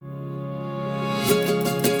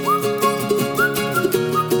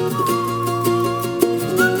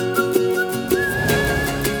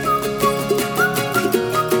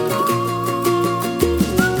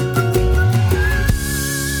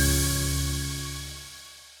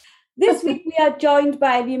This week we are joined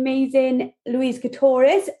by the amazing Louise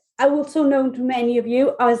Katoris, also known to many of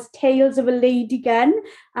you as Tales of a Lady Gun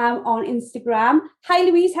on Instagram. Hi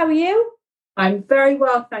Louise, how are you? I'm very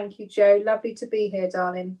well, thank you, Jo. Lovely to be here,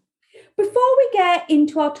 darling. Before we get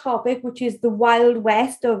into our topic, which is the Wild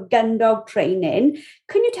West of gun dog training,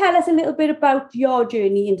 can you tell us a little bit about your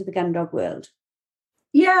journey into the gun dog world?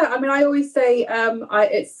 Yeah, I mean, I always say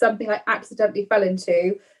it's something I accidentally fell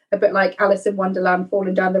into, a bit like Alice in Wonderland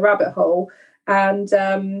falling down the rabbit hole. And,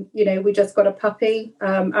 we just got a puppy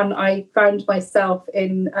and I found myself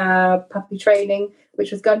in puppy training,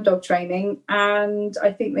 which was gun dog training. And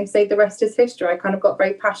I think they say the rest is history. I kind of got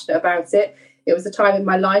very passionate about it. It was a time in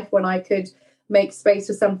my life when I could make space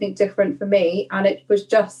for something different for me. And it was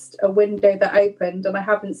just a window that opened and I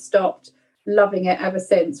haven't stopped loving it ever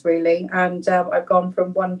since, really. And I've gone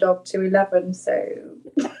from one dog to 11. So...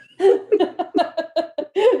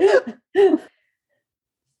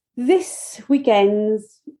 This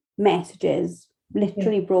weekend's messages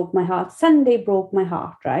literally broke my heart. Sunday broke my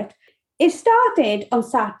heart, right? It started on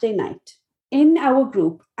Saturday night. In our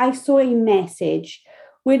group, I saw a message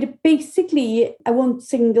where basically, I won't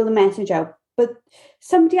single the message out, but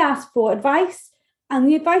somebody asked for advice, and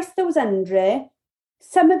the advice that was under it,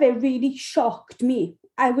 some of it really shocked me.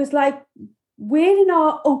 I was like, where in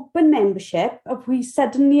our open membership have we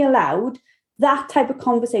suddenly allowed that type of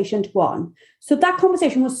conversation to go on? So that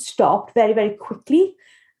conversation was stopped very, very quickly.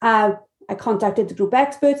 I contacted the group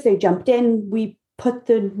experts. They jumped in. We put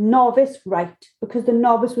the novice right because the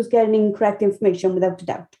novice was getting incorrect information without a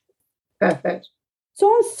doubt. Perfect. So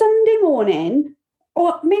on Sunday morning,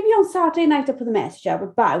 or maybe on Saturday night, I put the message out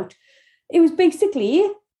about, it was basically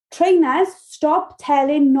trainers stop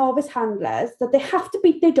telling novice handlers that they have to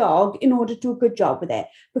beat their dog in order to do a good job with it,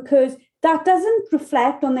 because that doesn't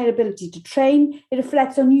reflect on their ability to train. It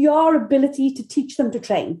reflects on your ability to teach them to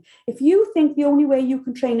train. If you think the only way you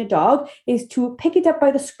can train a dog is to pick it up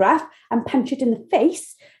by the scruff and punch it in the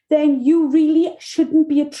face, then you really shouldn't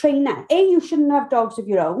be a trainer. A, you shouldn't have dogs of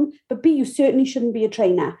your own, but B, you certainly shouldn't be a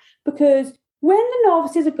trainer. Because when the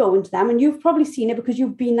novices are going to them, and you've probably seen it because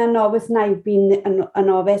you've been a novice and I've been a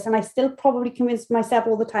novice, and I still probably convince myself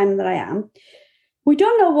all the time that I am, we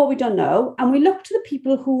don't know what we don't know, and we look to the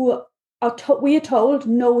people who we are told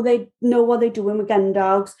they know what they're doing with gun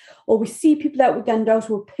dogs, or we see people out with gun dogs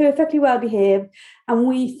who are perfectly well behaved, and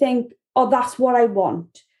we think, oh, that's what I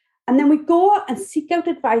want. And then we go and seek out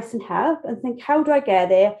advice and help and think, how do I get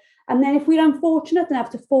there? And then if we're unfortunate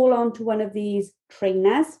enough to fall onto one of these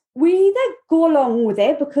trainers, we either go along with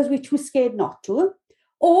it because we're too scared not to,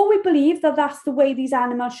 or we believe that that's the way these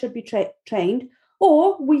animals should be trained,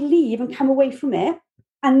 or we leave and come away from it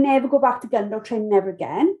and never go back to gun dog training ever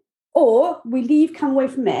again. Or we leave, come away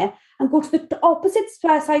from it and go to the opposite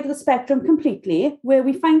side of the spectrum completely, where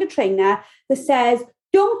we find a trainer that says,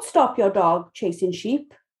 don't stop your dog chasing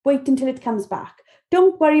sheep, wait until it comes back.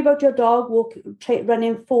 Don't worry about your dog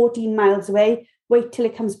running 14 miles away, wait till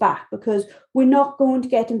it comes back, because we're not going to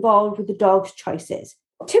get involved with the dog's choices.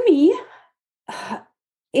 To me,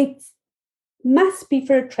 it must be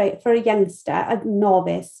for a youngster, a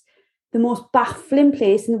novice, the most baffling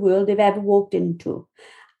place in the world they've ever walked into.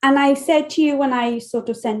 And I said to you when I sort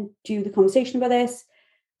of sent you the conversation about this,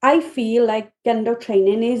 I feel like gun dog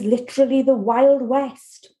training is literally the Wild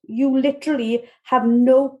West. You literally have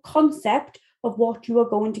no concept of what you are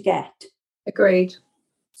going to get. Agreed.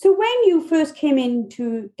 So when you first came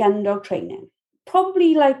into gun dog training,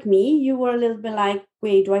 probably like me, you were a little bit like,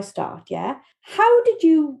 where do I start? Yeah. How did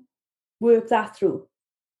you work that through?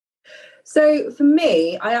 So for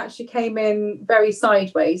me, I actually came in very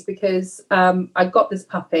sideways because I got this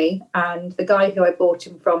puppy and the guy who I bought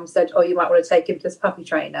him from said, oh, you might want to take him to this puppy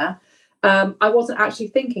trainer. I wasn't actually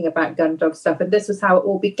thinking about gun dog stuff, and this was how it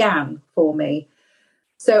all began for me.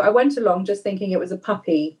 So I went along just thinking it was a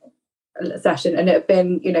puppy session, and it had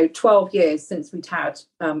been, 12 years since we'd had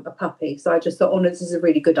a puppy. So I just thought, oh, this is a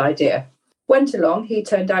really good idea. Went along, he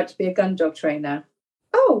turned out to be a gun dog trainer.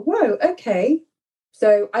 Oh, whoa, okay.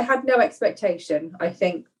 So I had no expectation, I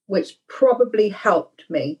think, which probably helped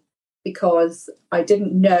me because I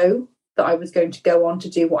didn't know that I was going to go on to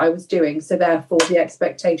do what I was doing. So therefore, the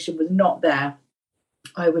expectation was not there.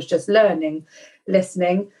 I was just learning,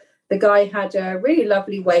 listening. The guy had a really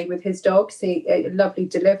lovely way with his dogs, a lovely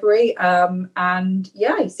delivery. And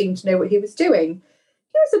yeah, he seemed to know what he was doing.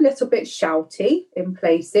 He was a little bit shouty in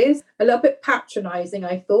places, a little bit patronising,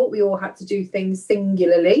 I thought. We all had to do things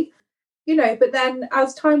singularly. But then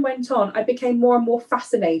as time went on, I became more and more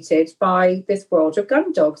fascinated by this world of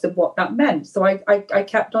gun dogs and what that meant. So I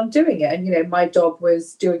kept on doing it. And, my dog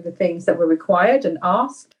was doing the things that were required and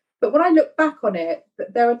asked. But when I look back on it,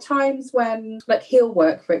 there are times when, like heel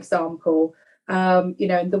work, for example, and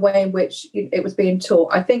the way in which it was being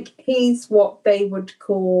taught, I think he's what they would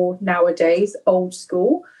call nowadays old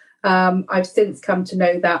school. I've since come to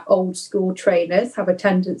know that old school trainers have a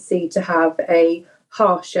tendency to have a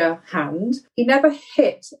harsher hand. He never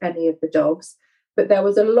hit any of the dogs, but there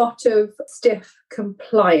was a lot of stiff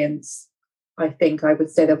compliance. I think I would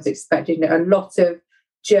say that was expected. A lot of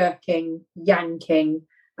jerking, yanking,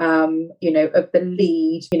 of the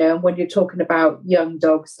lead, and when you're talking about young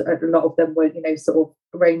dogs, a lot of them were, sort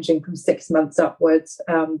of ranging from 6 months upwards.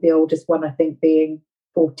 The oldest one, I think, being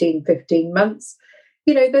 14, 15 months.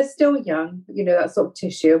 They're still young, that sort of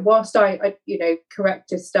tissue. And whilst I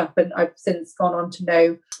corrected stuff, and I've since gone on to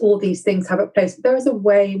know all these things have a place, there is a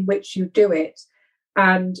way in which you do it.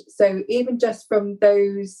 And so even just from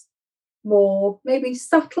those more maybe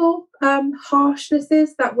subtle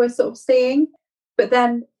harshnesses that we're sort of seeing, but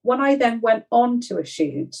then when I then went on to a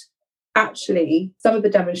shoot, actually some of the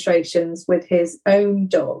demonstrations with his own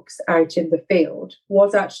dogs out in the field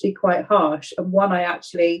was actually quite harsh. And one I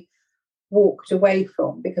actually walked away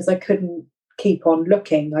from because I couldn't keep on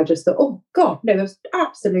looking. I just thought, oh God, no, there's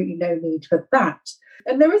absolutely no need for that.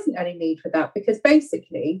 And there isn't any need for that, because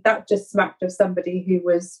basically that just smacked of somebody who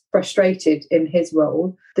was frustrated in his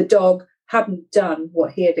role. The dog hadn't done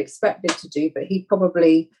what he had expected to do, but he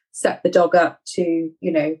probably set the dog up to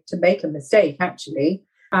make a mistake, actually.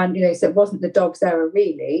 And, so it wasn't the dog's error,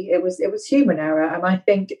 really. It was human error. And I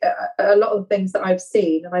think a lot of things that I've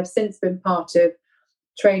seen, and I've since been part of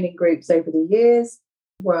training groups over the years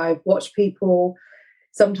where I've watched people,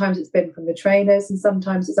 sometimes it's been from the trainers and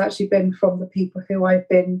sometimes it's actually been from the people who I've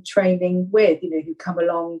been training with, who come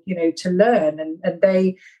along, to learn, and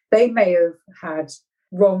they may have had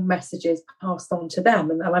wrong messages passed on to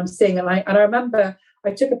them. And I'm seeing, and I remember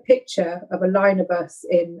I took a picture of a line of us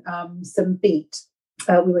in some beat.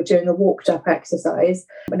 We were doing a walked up exercise,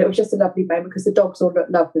 and it was just a lovely moment because the dogs all look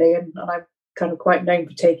lovely, and I'm kind of quite known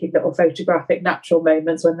for taking little photographic natural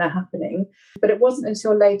moments when they're happening. But it wasn't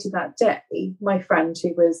until later that day, my friend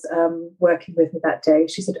who was working with me that day,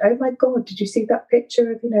 she said, oh my God, did you see that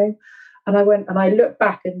picture of, And I went and I looked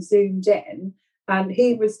back and zoomed in, and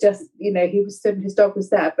he was just, he was stood, his dog was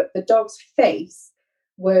there, but the dog's face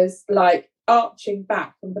was like arching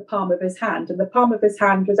back from the palm of his hand, and the palm of his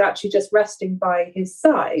hand was actually just resting by his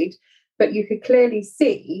side. But you could clearly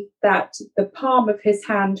see that the palm of his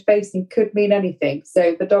hand facing could mean anything.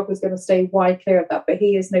 So the dog was going to stay wide clear of that. But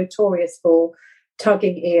he is notorious for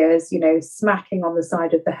tugging ears, smacking on the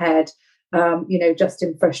side of the head, just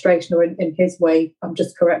in frustration, or in his way, I'm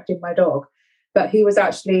just correcting my dog. But he was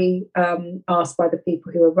actually asked by the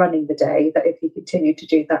people who were running the day that if he continued to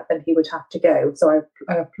do that, then he would have to go. So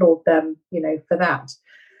I applaud them, for that.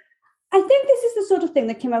 I think this is the sort of thing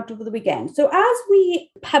that came out over the weekend. So as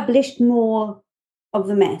we published more of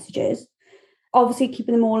the messages, obviously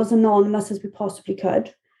keeping them all as anonymous as we possibly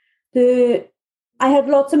could, I had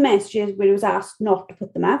lots of messages where it was asked not to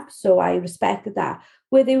put them up, so I respected that,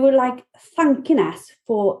 where they were like thanking us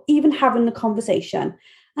for even having the conversation.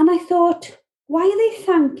 And I thought, why are they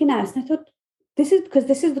thanking us? And I thought, this is because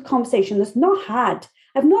this is the conversation that's not had.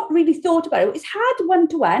 I've not really thought about it. It's had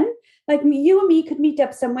one-to-one. Like you and me could meet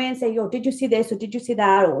up somewhere and say, yo, did you see this or did you see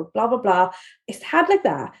that or blah, blah, blah. It's had like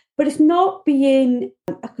that, but it's not being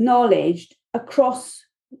acknowledged across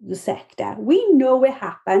the sector. We know it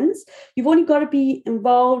happens. You've only got to be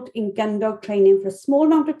involved in gun dog training for a small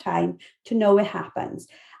amount of time to know it happens.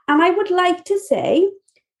 And I would like to say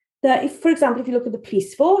that if, for example, if you look at the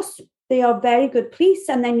police force, they are very good police,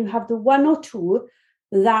 and then you have the one or two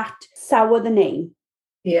that sour the name.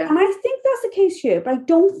 Yeah. And I think that's the case here, but I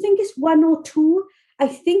don't think it's one or two. I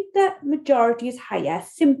think that majority is higher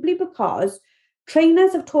simply because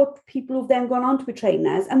trainers have taught people who've then gone on to be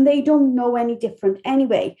trainers, and they don't know any different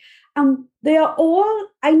anyway. And they are all,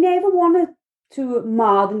 I never wanted to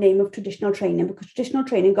mar the name of traditional training, because traditional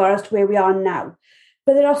training got us to where we are now.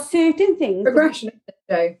 But there are certain things. Progression,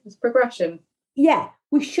 Joe. It's progression. Yeah,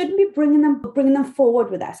 we shouldn't be bringing them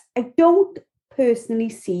forward with us. I don't personally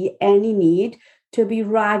see any need to be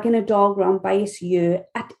ragging a dog around by its ear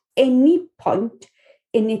at any point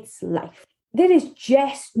in its life. There is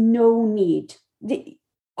just no need.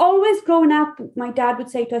 Always growing up, my dad would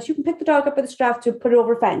say to us, you can pick the dog up by the scruff to put it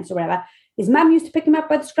over a fence or whatever. His mum used to pick him up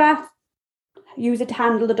by the scruff. use it to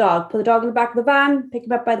handle the dog, put the dog in the back of the van, pick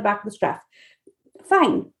him up by the back of the scruff.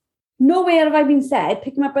 Fine. Nowhere have I been said,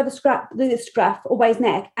 pick him up by the scruff or by his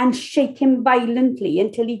neck and shake him violently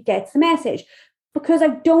until he gets the message. Because I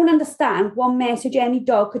don't understand what message any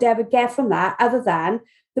dog could ever get from that other than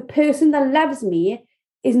the person that loves me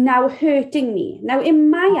is now hurting me. Now, in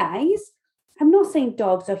my eyes, I'm not saying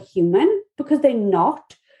dogs are human, because they're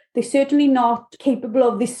not. They're certainly not capable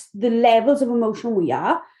of the levels of emotion we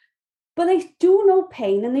are. But they do know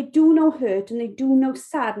pain, and they do know hurt, and they do know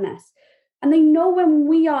sadness. And they know when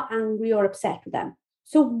we are angry or upset with them.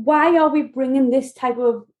 So why are we bringing this type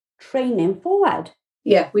of training forward?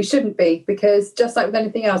 Yeah, we shouldn't be, because just like with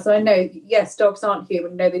anything else, and I know, yes, dogs aren't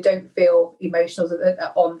human. No, they don't feel emotions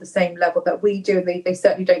on the same level that we do. They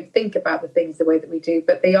certainly don't think about the things the way that we do,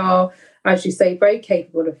 but they are, as you say, very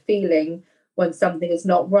capable of feeling when something is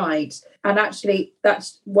not right. And actually,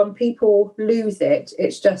 that's when people lose it,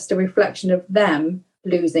 it's just a reflection of them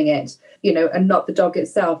losing it, and not the dog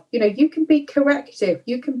itself. You can be corrective,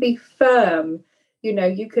 you can be firm,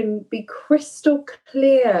 you can be crystal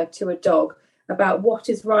clear to a dog about what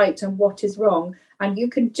is right and what is wrong, and you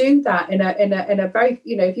can do that in a very,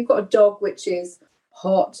 if you've got a dog which is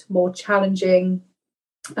hot, more challenging,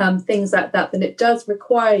 things like that, then it does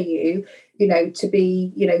require you to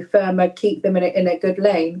be firmer, keep them in a good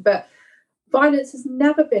lane. But violence has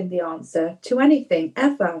never been the answer to anything,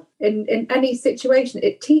 ever, in any situation.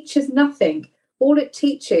 It teaches nothing. All it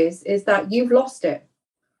teaches is that you've lost it.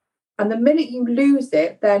 And the minute you lose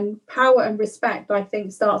it, then power and respect, I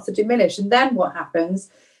think, starts to diminish. And then what happens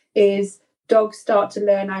is dogs start to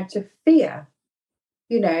learn how to fear,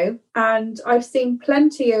 and I've seen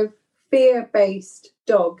plenty of fear-based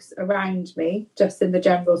dogs around me, just in the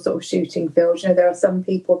general sort of shooting field. There are some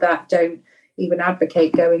people that don't even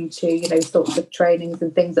advocate going to, sorts of trainings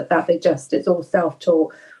and things like that. It's all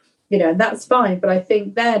self-taught, and that's fine. But I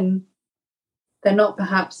think then they're not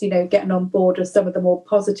perhaps, getting on board with some of the more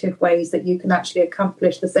positive ways that you can actually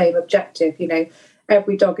accomplish the same objective.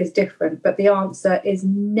 Every dog is different, but the answer is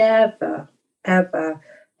never, ever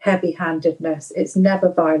heavy-handedness. It's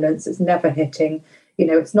never violence. It's never hitting.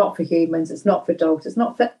 It's not for humans. It's not for dogs. It's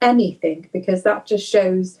not for anything, because that just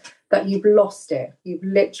shows that you've lost it. You've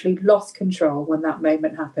literally lost control when that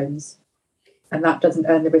moment happens. And that doesn't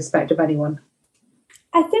earn the respect of anyone.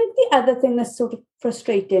 I think the other thing that's sort of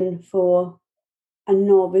frustrating for a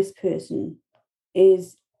novice person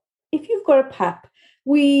is, if you've got a pup,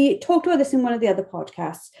 we talked about this in one of the other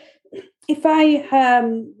podcasts. If I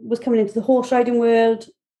was coming into the horse riding world,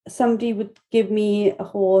 somebody would give me a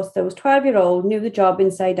horse that was 12-year-old, knew the job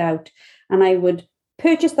inside out, and I would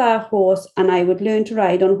purchase that horse and I would learn to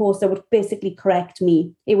ride on a horse that would basically correct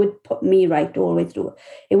me. It would put me right all the way through.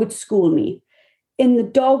 It would school me. In the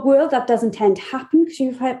dog world, that doesn't tend to happen, because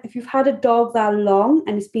if you've had a dog that long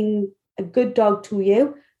and it's been a good dog to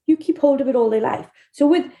you, you keep hold of it all their life.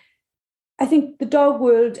 So I think the dog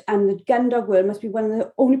world and the gun dog world must be one of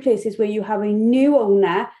the only places where you have a new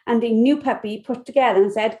owner and a new puppy put together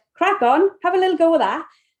and said, crack on, have a little go with that.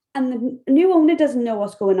 And the new owner doesn't know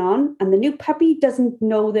what's going on, and the new puppy doesn't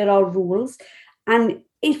know there are rules. And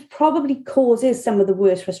it probably causes some of the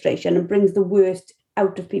worst frustration and brings the worst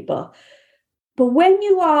out of people. But when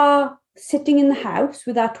you are sitting in the house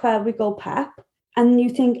with that 12-week-old pup, and you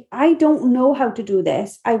think, I don't know how to do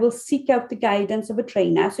this, I will seek out the guidance of a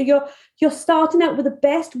trainer. So you're starting out with the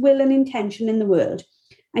best will and intention in the world.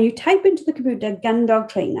 And you type into the computer gun dog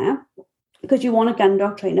trainer, because you want a gun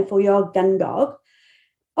dog trainer for your gun dog.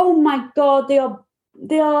 Oh my God,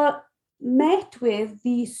 they are met with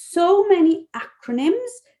so many acronyms,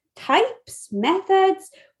 types,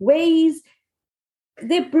 methods, ways.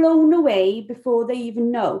 They're blown away before they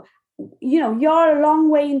even know. You're a long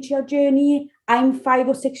way into your journey. I'm 5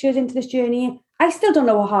 or 6 years into this journey. I still don't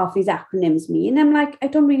know what half these acronyms mean. I'm like, I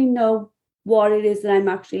don't really know what it is that I'm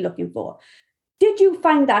actually looking for. Did you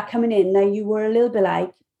find that coming in that you were a little bit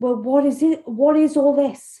like, well, what is it? What is all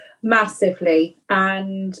this? Massively.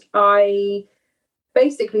 And I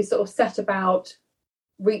basically sort of set about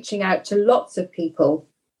reaching out to lots of people.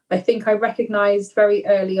 I think I recognised very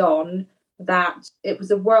early on that it was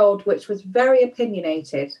a world which was very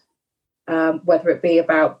opinionated, whether it be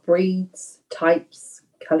about breeds, types,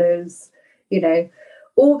 colours,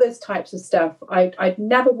 all those types of stuff. I'd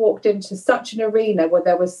never walked into such an arena where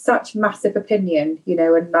there was such massive opinion,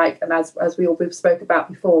 and as we've spoke about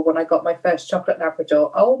before, when I got my first chocolate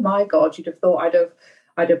Labrador, oh my God, you'd have thought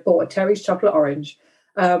I'd have bought a Terry's chocolate orange.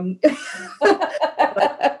 I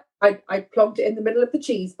plonked it in the middle of the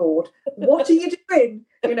cheese board. What are you doing?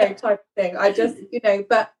 Type of thing. I just,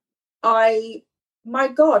 but I my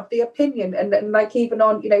God, the opinion and like even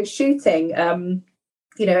on, shooting,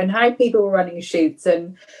 and how people were running shoots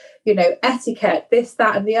and, etiquette, this,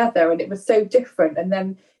 that, and the other. And it was so different. And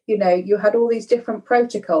then, you had all these different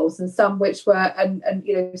protocols and some which were,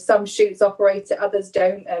 and some shoots operate it, others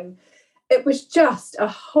don't. And it was just a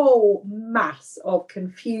whole mass of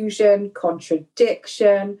confusion,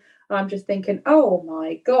 contradiction. I'm just thinking, oh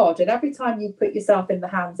my God. And every time you put yourself in the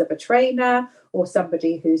hands of a trainer or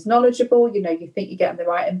somebody who's knowledgeable, you think you're getting the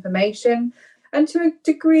right information. And to a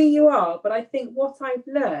degree you are. But I think what I've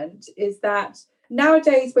learned is that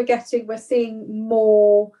nowadays we're seeing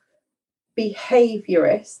more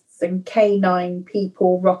behaviorists and canine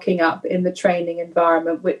people rocking up in the training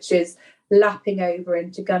environment, which is lapping over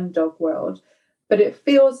into gun dog world. But it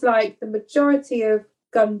feels like the majority of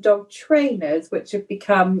gun dog trainers, which have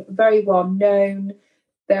become very well known,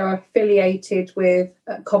 they're affiliated with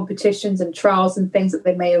competitions and trials and things that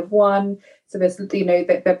they may have won. So there's,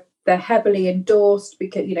 they're heavily endorsed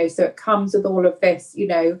because, so it comes with all of this,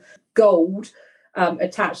 gold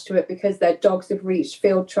attached to it because their dogs have reached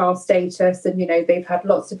field trial status and, they've had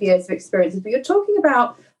lots of years of experiences. But you're talking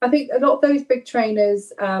about, I think, a lot of those big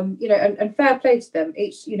trainers, and fair play to them,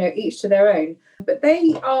 each to their own. But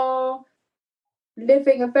they are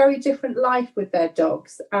living a very different life with their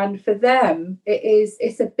dogs, and for them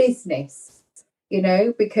it's a business,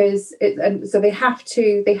 because and so they have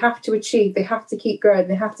to achieve, they have to keep growing,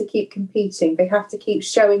 they have to keep competing, they have to keep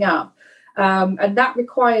showing up, and that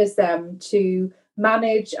requires them to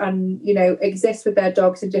manage and exist with their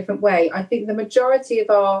dogs in a different way. I think the majority of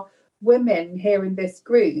our women here in this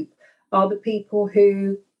group are the people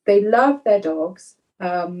who, they love their dogs.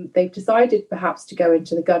 They've decided perhaps to go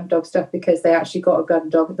into the gun dog stuff because they actually got a gun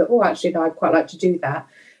dog and thought, oh, actually, no, I'd quite like to do that.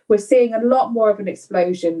 We're seeing a lot more of an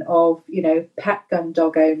explosion of, pet gun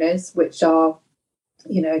dog owners, which are,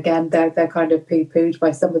 again, they're kind of poo-pooed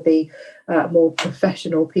by some of the more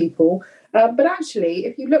professional people. But actually,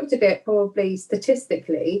 if you looked at it probably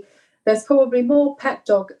statistically, there's probably more pet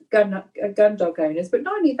dog gun dog owners. But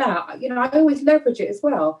not only that, I always leverage it as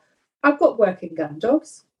well. I've got working gun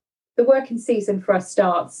dogs. The working season for us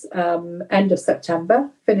starts end of September,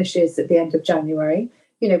 finishes at the end of January.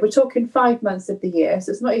 We're talking 5 months of the year,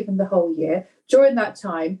 so it's not even the whole year. During that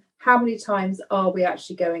time, how many times are we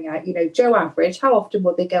actually going out? Joe average, how often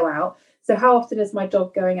will they go out? So how often is my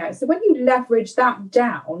dog going out? So when you leverage that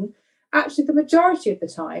down, actually the majority of the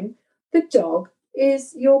time, the dog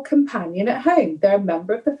is your companion at home. They're a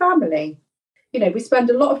member of the family. We spend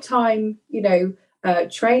a lot of time,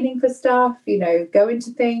 training for stuff, going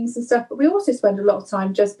to things and stuff, but we also spend a lot of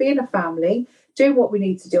time just being a family, doing what we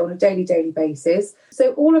need to do on a daily basis.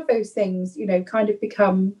 So all of those things, kind of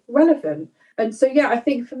become relevant. And so, I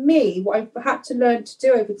think for me, what I've had to learn to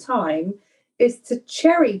do over time is to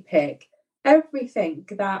cherry pick everything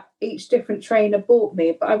that each different trainer bought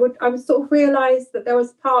me. But I would sort of realize that there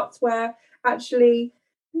was parts where actually,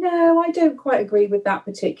 no, I don't quite agree with that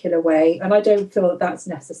particular way, and I don't feel that that's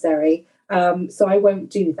necessary. So I won't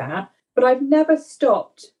do that. But I've never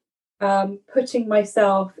stopped putting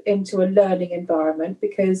myself into a learning environment,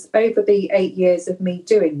 because over the 8 years of me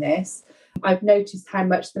doing this, I've noticed how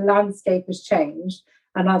much the landscape has changed.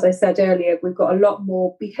 And as I said earlier, we've got a lot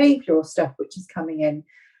more behavioural stuff which is coming in.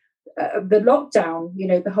 The lockdown,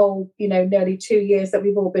 the whole, nearly 2 years that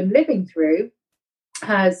we've all been living through,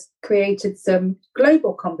 has created some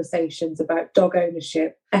global conversations about dog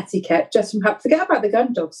ownership, etiquette, just from forget about the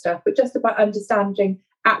gun dog stuff, but just about understanding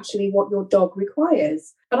actually what your dog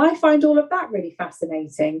requires. And I find all of that really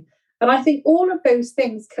fascinating. And I think all of those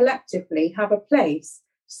things collectively have a place.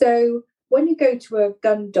 So when you go to a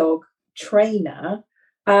gun dog trainer,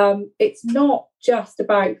 it's not just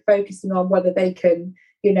about focusing on whether they can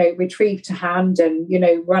retrieve to hand and,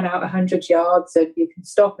 run out 100 yards and you can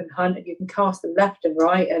stop and hunt and you can cast them left and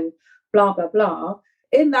right and blah, blah, blah.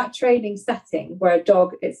 In that training setting where a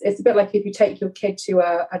dog, it's a bit like if you take your kid to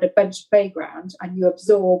an adventure playground and you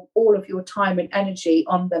absorb all of your time and energy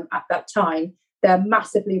on them at that time. They're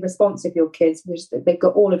massively responsive, your kids, which they've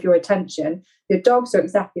got all of your attention. Your dogs are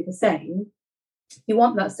exactly the same. You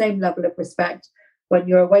want that same level of respect when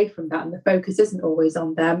you're away from that and the focus isn't always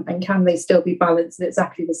on them, and can they still be balanced and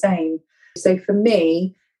exactly the same? So for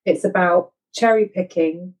me, it's about cherry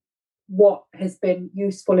picking what has been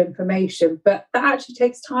useful information, but that actually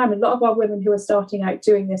takes time. A lot of our women who are starting out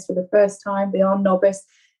doing this for the first time, they are novice,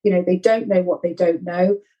 they don't know what they don't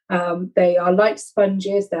know. They are like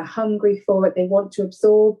sponges, they're hungry for it, they want to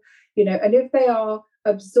absorb, and if they are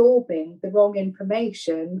absorbing the wrong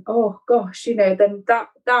information, oh gosh, then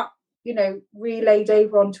that relayed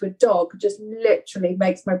over onto a dog just literally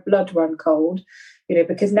makes my blood run cold,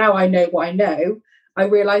 because now I know what I know. I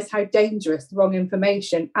realised how dangerous the wrong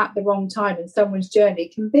information at the wrong time in someone's journey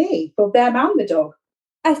can be for them and the dog.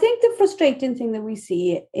 I think the frustrating thing that we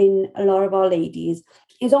see in a lot of our ladies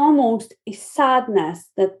is almost a sadness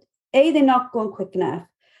that A, they're not going quick enough,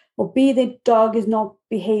 or B, the dog is not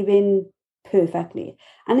behaving perfectly.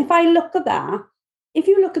 And if I look at that, if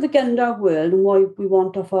you look at the gun dog world and what we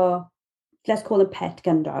want of our, let's call them pet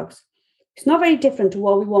gun dogs, it's not very different to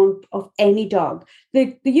what we want of any dog.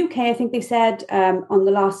 The UK, I think they said on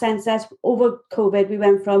the last census, over COVID, we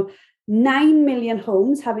went from 9 million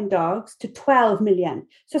homes having dogs to 12 million.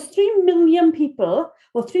 So 3 million people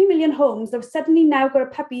or 3 million homes that have suddenly now got a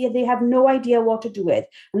puppy and they have no idea what to do with.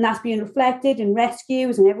 And that's being reflected in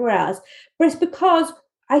rescues and everywhere else. But it's because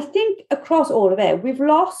I think across all of it, we've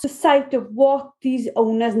lost the sight of what these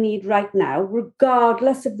owners need right now,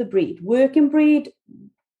 regardless of the breed, working breed,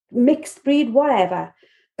 mixed breed, whatever.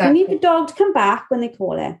 They need the dog to come back when they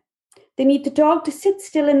call it. They need the dog to sit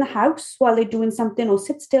still in the house while they're doing something, or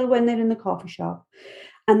sit still when they're in the coffee shop.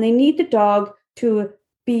 And they need the dog to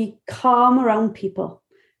be calm around people.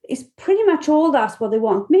 It's pretty much all that's what they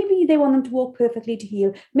want. Maybe they want them to walk perfectly to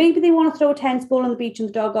heel. Maybe they want to throw a tennis ball on the beach and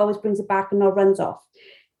the dog always brings it back and not runs off.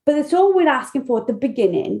 But it's all we're asking for at the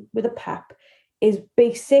beginning with a pup is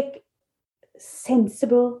basic,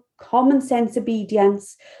 sensible, common sense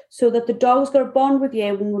obedience, so that the dog's got a bond with you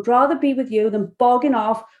and would rather be with you than bogging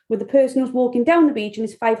off with the person who's walking down the beach and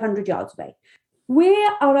is 500 yards away.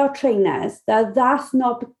 Where are our trainers that's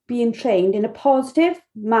not being trained in a positive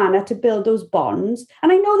manner to build those bonds?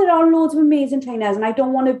 And I know there are loads of amazing trainers, and I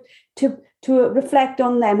don't want to reflect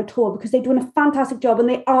on them at all, because they're doing a fantastic job and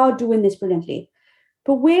they are doing this brilliantly.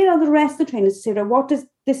 But where are the rest of the trainers to say, what does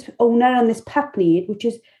this owner and this pup need, which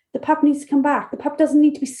is the pup needs to come back. The pup doesn't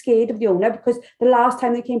need to be scared of the owner because the last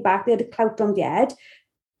time they came back, they had a clout on the head.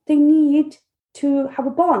 They need to have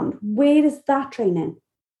a bond. Where is that training?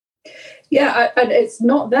 Yeah, and it's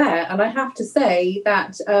not there. And I have to say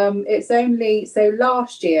that it's only so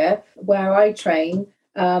last year where I train,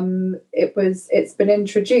 it's been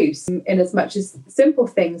introduced in as much as simple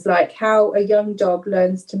things like how a young dog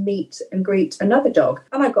learns to meet and greet another dog.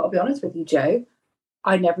 And I've got to be honest with you, Jo,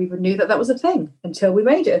 I never even knew that was a thing until we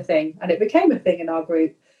made it a thing, and it became a thing in our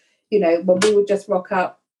group. You know, when we would just rock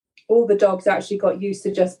up, all the dogs actually got used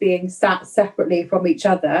to just being sat separately from each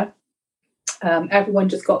other. Everyone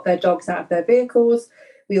just got their dogs out of their vehicles.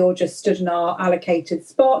 We all just stood in our allocated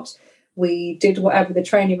spot. We did whatever the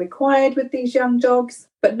training required with these young dogs,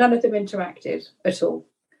 but none of them interacted at all.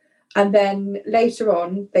 And then later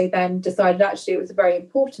on, they then decided actually it was a very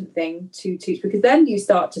important thing to teach, because then you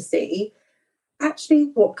start to see, actually,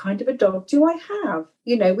 what kind of a dog do I have?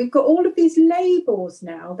 You know, we've got all of these labels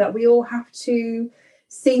now that we all have to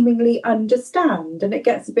seemingly understand, and it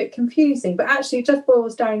gets a bit confusing. But actually, it just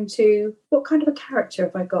boils down to what kind of a character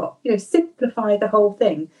have I got? You know, simplify the whole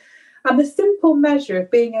thing. And the simple measure of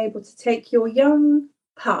being able to take your young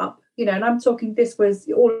pup, you know, and I'm talking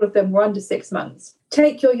all of them were under 6 months,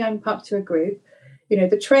 take your young pup to a group. You know,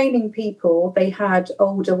 the training people, they had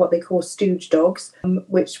older, what they call stooge dogs,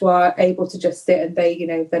 which were able to just sit, and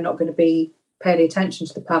they're not going to be paying any attention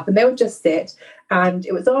to the pup, and they would just sit. And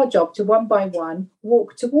it was our job to one by one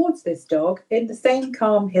walk towards this dog in the same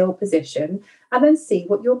calm heel position, and then see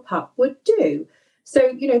what your pup would do. So,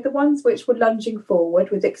 you know, the ones which were lunging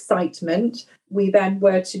forward with excitement, we then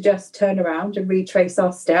were to just turn around and retrace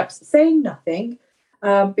our steps, saying nothing,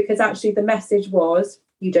 because actually the message was,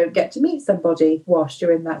 you don't get to meet somebody whilst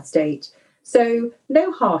you're in that state. So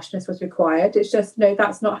no harshness was required. It's just, no,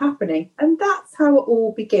 that's not happening. And that's how it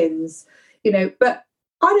all begins, you know. But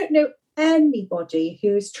I don't know anybody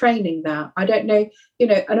who's training that. I don't know, you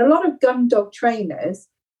know, and a lot of gun dog trainers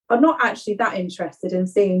are not actually that interested in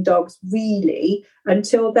seeing dogs really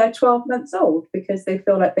until they're 12 months old, because they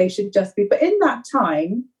feel like they should just be. But in that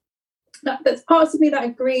time, that's parts of me that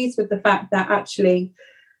agrees with the fact that actually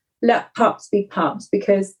let pups be pups,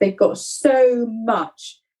 because they've got so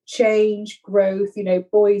much change, growth, you know,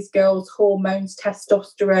 boys, girls, hormones,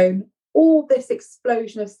 testosterone, all this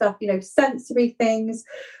explosion of stuff, you know, sensory things.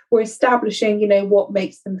 We're establishing, you know, what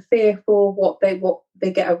makes them fearful, what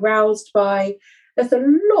they get aroused by. There's a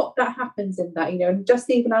lot that happens in that, you know, and just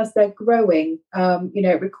even as they're growing, you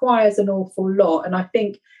know, it requires an awful lot. And I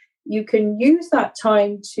think you can use that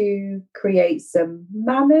time to create some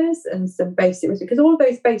manners and some basic, because all of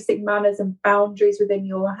those basic manners and boundaries within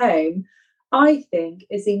your home, I think,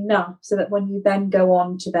 is enough so that when you then go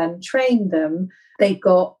on to then train them, they've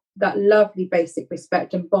got that lovely basic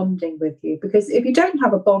respect and bonding with you. Because if you don't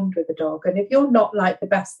have a bond with a dog, and if you're not like the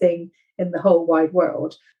best thing in the whole wide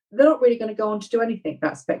world, they're not really going to go on to do anything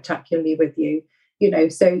that spectacularly with you.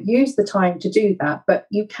 So use the time to do that, but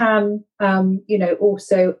you can,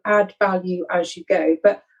 also add value as you go,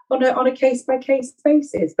 but on a case-by-case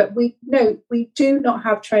basis. But we do not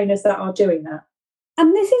have trainers that are doing that.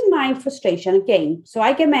 And this is my frustration again. So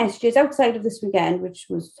I get messages outside of this weekend, which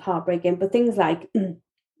was heartbreaking, but things like,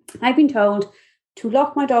 I've been told to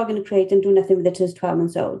lock my dog in a crate and do nothing with it till it's 12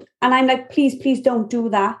 months old. And I'm like, please don't do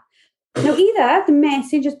that. Now, either the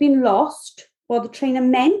message has been lost, or the trainer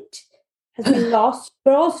meant has been lost,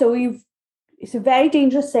 but also it's a very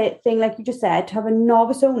dangerous thing, like you just said, to have a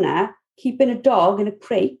novice owner keeping a dog in a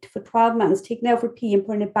crate for 12 months, taking it out for pee and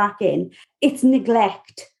putting it back in. It's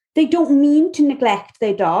neglect. They don't mean to neglect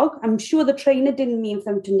their dog. I'm sure the trainer didn't mean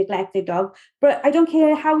for them to neglect their dog, but I don't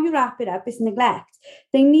care how you wrap it up, it's neglect.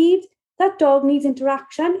 That dog needs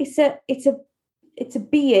interaction. It's a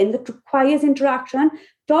being that requires interaction.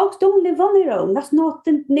 Dogs don't live on their own. That's not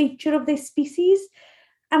the nature of their species.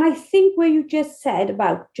 And I think where you just said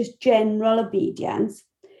about just general obedience,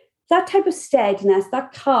 that type of steadiness,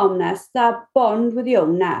 that calmness, that bond with the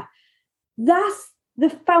owner, that's the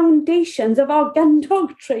foundations of our gun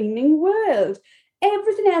dog training world.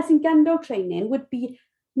 Everything else in gun dog training would be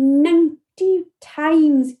 90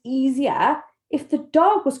 times easier if the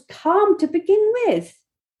dog was calm to begin with.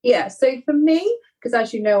 Yeah, so for me, because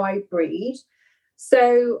as you know, I breed.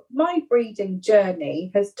 So my breeding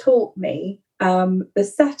journey has taught me the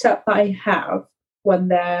setup that I have when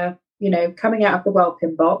they're, coming out of the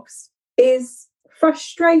whelping box is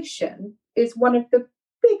frustration is one of the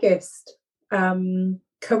biggest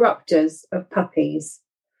corruptors of puppies.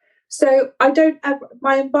 So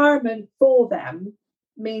my environment for them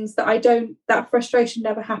means that that frustration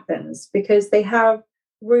never happens, because they have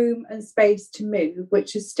room and space to move,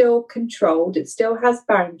 which is still controlled. It still has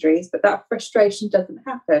boundaries, but that frustration doesn't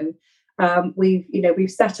happen.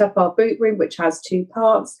 We've set up our boot room, which has 2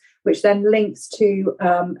 parts, which then links to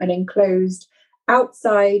an enclosed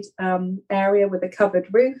outside area with a covered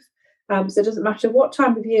roof. So it doesn't matter what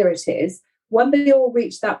time of year it is. When they all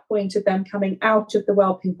reach that point of them coming out of the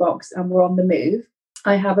whelping box and we're on the move,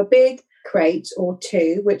 I have a big crate or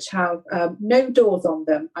 2 which have no doors on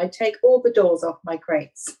them. I take all the doors off my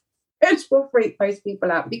crates, which will freak most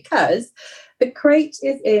people out, because the crate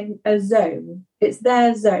is in a zone. It's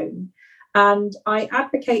their zone. And I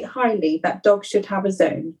advocate highly that dogs should have a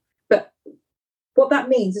zone. But what that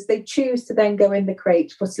means is they choose to then go in the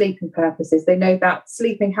crate for sleeping purposes. They know that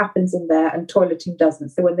sleeping happens in there and toileting doesn't.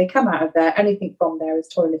 So when they come out of there, anything from there is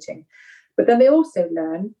toileting. But then they also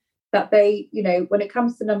learn that they, when it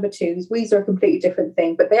comes to number 2s, wheeze are a completely different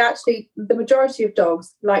thing. But the majority of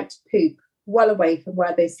dogs like to poop well away from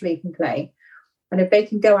where they sleep and play. And if they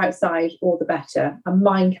can go outside, all the better. And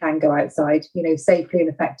mine can go outside, safely and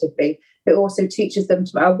effectively. It also teaches them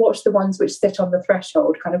to watch the ones which sit on the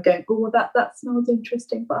threshold, kind of going, oh, that smells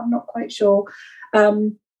interesting, but I'm not quite sure.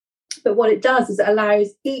 But what it does is it allows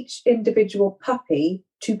each individual puppy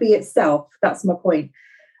to be itself. That's my point.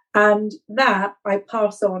 And that I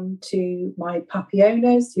pass on to my puppy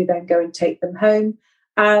owners, who then go and take them home.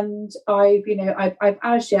 And I've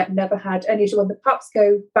as yet never had any issue when the pups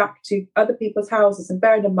go back to other people's houses. And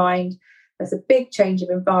bearing in mind, there's a big change of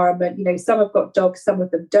environment. Some have got dogs, some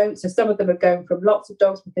of them don't. So some of them are going from lots of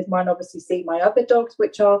dogs, because mine obviously see my other dogs,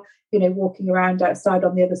 which are, walking around outside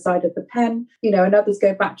on the other side of the pen, and others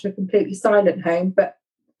go back to a completely silent home. But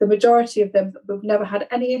the majority of them have never had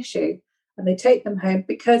any issue. And they take them home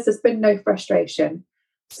because there's been no frustration.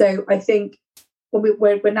 So I think when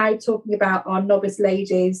we're now talking about our novice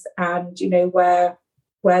ladies and, where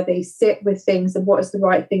they sit with things and what is the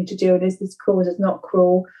right thing to do and is this cruel, is it not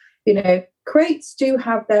cruel, crates do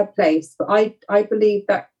have their place. But I believe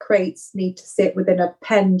that crates need to sit within a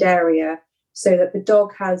penned area so that the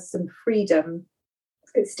dog has some freedom.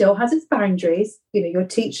 It still has its boundaries. You're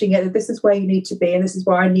teaching it that this is where you need to be and this is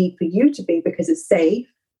where I need for you to be because it's safe.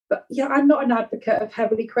 But yeah, I'm not an advocate of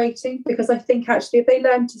heavily crating, because I think actually if they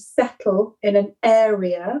learn to settle in an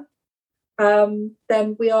area, then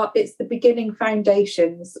it's the beginning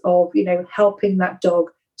foundations of, helping that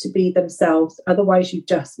dog to be themselves. Otherwise you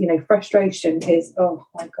just, frustration is, oh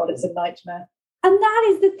my God, it's a nightmare. And that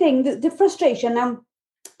is the thing, the frustration. Now,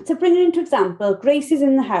 to bring it into example, Grace is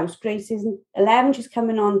in the house. Grace is 11, she's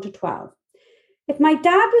coming on to 12. If my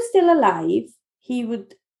dad was still alive, he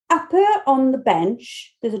would up her on the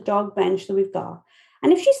bench. There's a dog bench that we've got.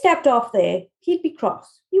 And if she stepped off there, he'd be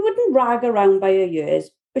cross. He wouldn't rag around by her ears,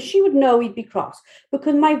 but she would know he'd be cross,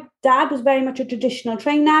 because my dad was very much a traditional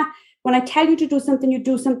trainer. When I tell you to do something, you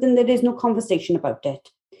do something. There is no conversation about it.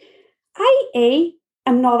 I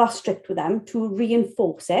am not that strict with them to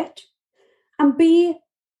reinforce it. And B,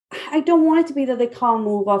 I don't want it to be that they can't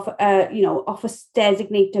move off, off a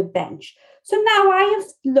designated bench. So now I have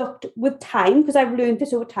looked with time, because I've learned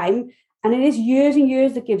this over time, and it is years and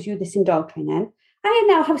years that gives you this in dog training. I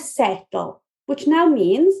now have settle, which now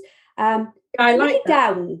means I like lay that.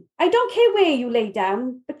 down. I don't care where you lay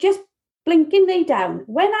down, but just blink and lay down.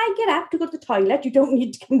 When I get up to go to the toilet, you don't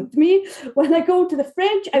need to come with me. When I go to the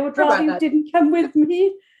fridge, I would rather you didn't come with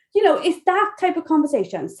me. It's that type of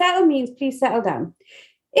conversation. Settle means please settle down.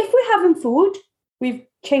 If we're having food, we've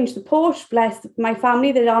changed the porch. Bless my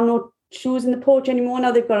family, there are no shoes in the porch anymore.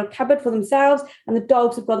 Now they've got a cupboard for themselves, and the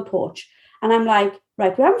dogs have got the porch. And I'm like,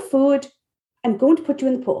 right, we're having food. I'm going to put you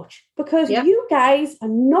in the porch, because you guys are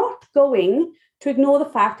not going to ignore the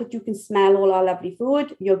fact that you can smell all our lovely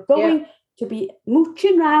food. You're going to be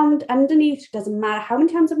mooching around underneath. It doesn't matter how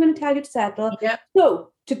many times I'm going to tell you to settle. Yeah.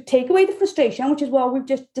 So to take away the frustration, which is what we've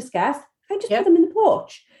just discussed, I just put them in the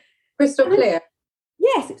porch. Crystal clear.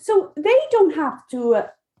 Yes. So they don't have to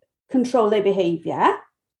control their behaviour.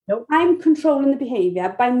 Nope. I'm controlling the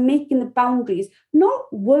behaviour by making the boundaries not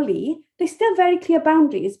woolly. They're still very clear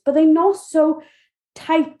boundaries, but they're not so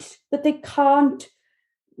tight that they can't.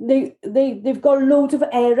 They've got loads of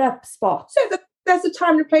air up spots. So there's a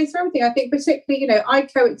time and a place for everything. I think particularly, I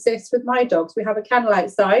coexist with my dogs. We have a kennel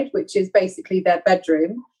outside, which is basically their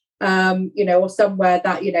bedroom, or somewhere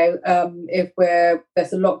that, if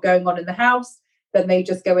there's a lot going on in the house, then they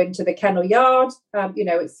just go into the kennel yard.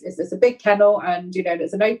 It's a big kennel, and,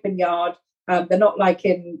 it's an open yard. They're not like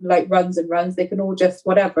in runs and runs. They can all just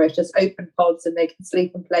whatever. It's just open pods, and they can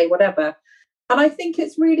sleep and play whatever. And I think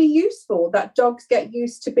it's really useful that dogs get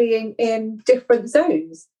used to being in different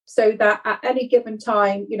zones, so that at any given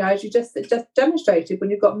time, as you just demonstrated, when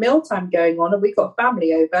you've got mealtime going on and we've got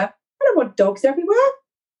family over, I don't want dogs everywhere.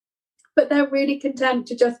 But they're really content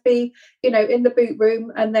to just be, in the boot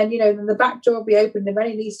room, and then, then the back door will be open. If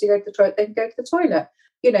any needs to go to the toilet, they can go to the toilet.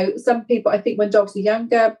 Some people, I think when dogs are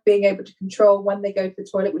younger, being able to control when they go to the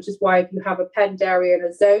toilet, which is why if you have a penned area in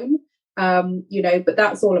a zone, but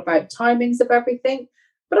that's all about timings of everything.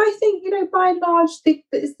 But I think, by and large,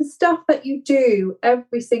 it's the stuff that you do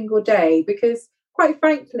every single day, because quite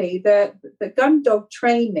frankly, the gun dog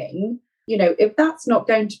training, if that's not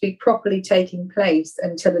going to be properly taking place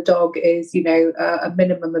until a dog is, a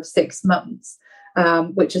minimum of 6 months,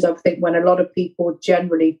 which is, I think, when a lot of people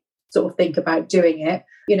generally sort of think about doing it,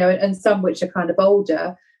 and some which are kind of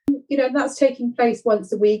older, and that's taking place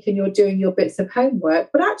once a week, and you're doing your bits of homework.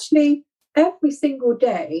 But actually, every single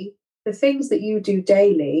day, the things that you do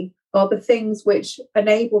daily are the things which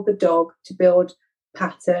enable the dog to build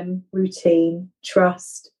pattern, routine,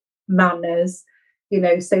 trust, manners.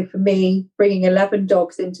 So for me, bringing 11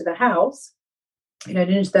 dogs into the house, and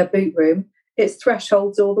into their boot room, it's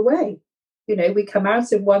thresholds all the way. We come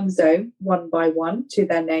out of one zone, one by one, to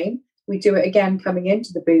their name. We do it again coming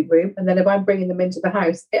into the boot room. And then if I'm bringing them into the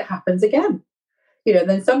house, it happens again.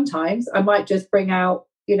 Then sometimes I might just bring out,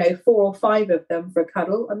 4 or 5 of them for a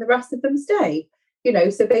cuddle, and the rest of them stay.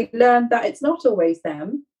 So they learn that it's not always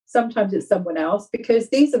them. Sometimes it's someone else, because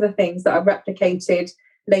these are the things that are replicated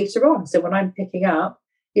later on. So when I'm picking up,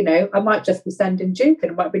 I might just be sending Duke,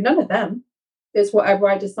 and it might be none of them. It's whatever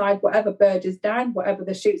I decide, whatever bird is down, whatever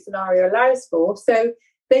the shoot scenario allows for. So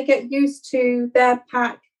they get used to their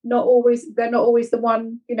pack. They're not always the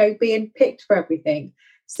one, being picked for everything.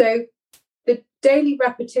 So the daily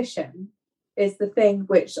repetition is the thing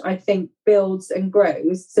which I think builds and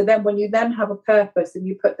grows. So then when you then have a purpose and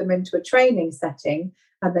you put them into a training setting,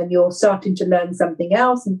 and then you're starting to learn something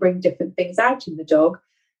else and bring different things out in the dog,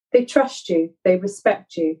 they trust you, they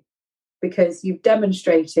respect you, because you've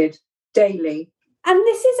demonstrated daily. And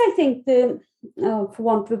this is, I think, for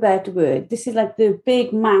want of a better word, this is like the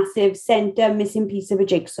big, massive centre missing piece of a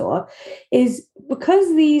jigsaw, is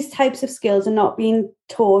because these types of skills are not being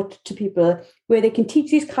taught to people where they can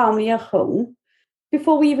teach these calmly at home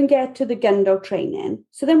before we even get to the gun dog training.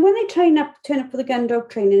 So then when they turn up for the gun dog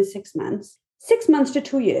training in 6 months, 6 months to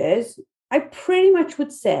 2 years, I pretty much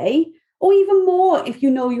would say, or even more if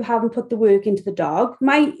you haven't put the work into the dog.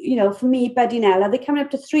 For me, Buddy and Ella, they're coming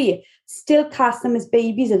up to 3. Still cast them as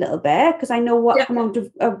babies a little bit, because I know what amount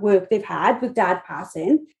of work they've had with Dad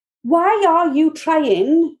passing. Why are you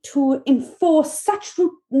trying to enforce such,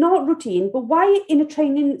 not routine, but why in a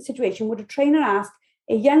training situation would a trainer ask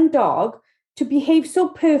a young dog to behave so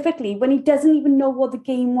perfectly when he doesn't even know what the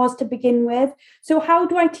game was to begin with? So how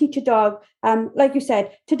do I teach a dog, like you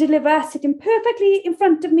said, to deliver, sitting perfectly in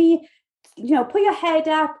front of me, put your head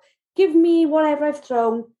up, give me whatever I've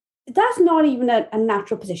thrown? That's not even a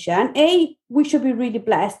natural position. We should be really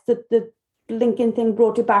blessed that the linking thing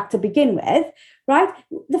brought it back to begin with, right?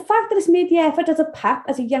 The fact that it's made the effort as a pup,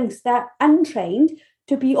 as a youngster, untrained,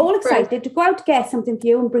 to be all excited, to go out, get something for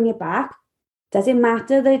you and bring it back. Does it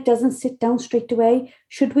matter that it doesn't sit down straight away?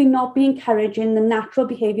 Should we not be encouraging the natural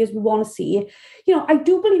behaviours we want to see? I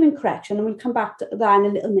do believe in correction, and we'll come back to that in a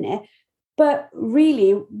little minute. But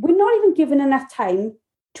really, we're not even given enough time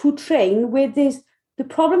to train where the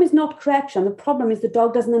problem is not correction. The problem is the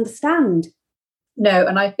dog doesn't understand. No,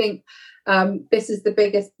 and I think this is the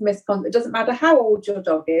biggest misconception. It doesn't matter how old your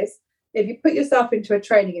dog is. If you put yourself into a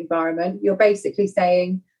training environment, you're basically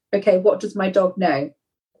saying, okay, what does my dog know?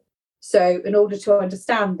 So in order to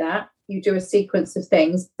understand that, you do a sequence of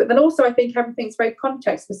things. But then also, I think everything's very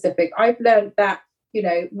context specific. I've learned that,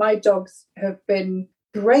 my dogs have been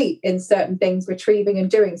great in certain things, retrieving and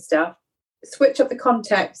doing stuff. Switch up the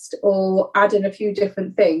context or add in a few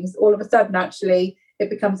different things. All of a sudden, actually, it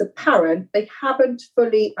becomes apparent they haven't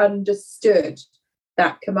fully understood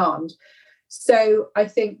that command. So I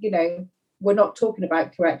think, we're not talking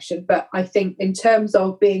about correction, but I think in terms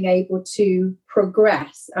of being able to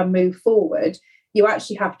progress and move forward, you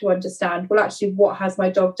actually have to understand, well, actually, what has my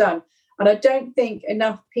dog done? And I don't think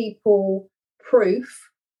enough people proof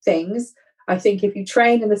things. I think if you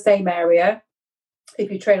train in the same area,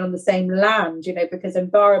 if you train on the same land, because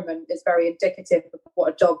environment is very indicative of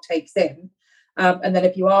what a dog takes in. And then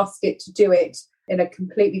if you ask it to do it in a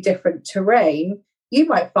completely different terrain, you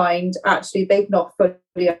might find actually they've not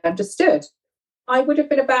fully understood. I would have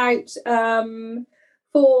been about 4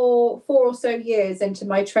 or so years into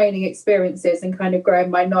my training experiences and kind of growing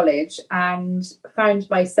my knowledge, and found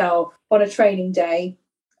myself on a training day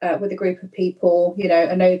with a group of people,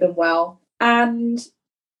 I know them well. And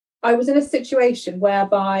I was in a situation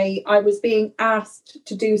whereby I was being asked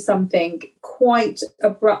to do something quite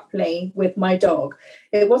abruptly with my dog.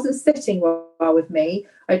 It wasn't sitting well with me.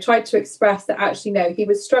 I tried to express that actually, no, he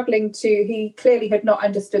was struggling he clearly had not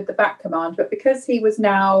understood the back command, but because he was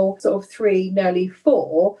now sort of 3, nearly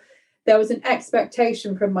 4, there was an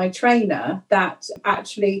expectation from my trainer that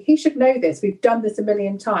actually he should know this. We've done this a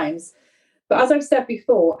million times. But as I've said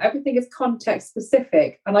before, everything is context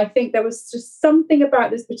specific. And I think there was just something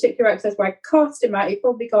about this particular exercise where I cast him out. He'd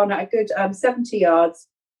probably gone at a good 70 yards,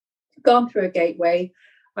 gone through a gateway.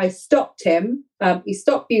 I stopped him. He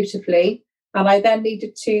stopped beautifully. And I then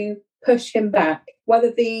needed to push him back.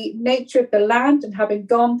 Whether the nature of the land and having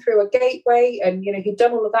gone through a gateway and, he'd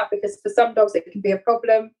done all of that, because for some dogs it can be a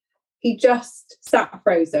problem. He just sat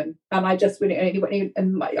frozen. And I just went,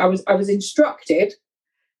 and I was instructed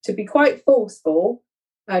to be quite forceful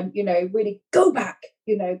and, really go back,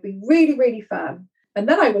 be really, really firm. And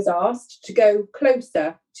then I was asked to go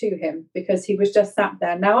closer to him because he was just sat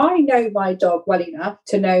there. Now, I know my dog well enough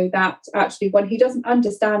to know that actually when he doesn't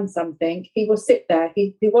understand something, he will sit there.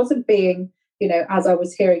 He wasn't being, as I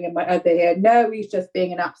was hearing in my other ear, no, he's just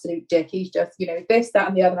being an absolute dick. He's just, this, that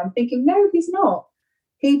and the other. And I'm thinking, no, he's not.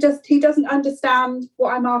 He doesn't understand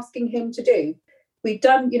what I'm asking him to do. We'd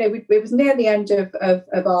done, it was near the end of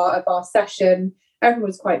our session. Everyone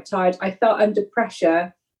was quite tired. I felt under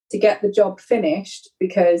pressure to get the job finished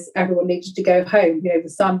because everyone needed to go home. The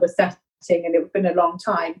sun was setting and it had been a long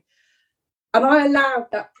time. And I allowed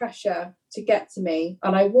that pressure to get to me.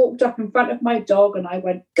 And I walked up in front of my dog and I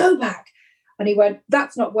went, go back. And he went,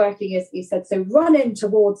 that's not working, he said. So run in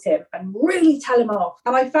towards him and really tell him off.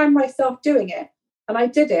 And I found myself doing it. And I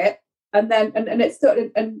did it. And then, and it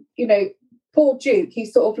started, and, poor Duke, he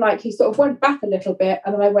sort of went back a little bit,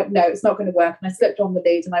 and then I went, no, it's not going to work. And I slipped on the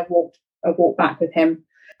lead and I walked back with him.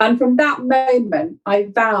 And from that moment, I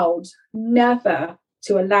vowed never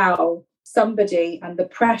to allow somebody, and the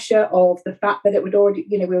pressure of the fact that it would already,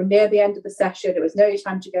 we were near the end of the session, it was nearly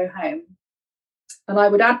time to go home. And I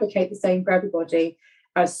would advocate the same for everybody.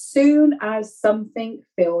 As soon as something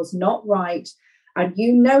feels not right, and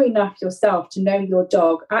you know enough yourself to know your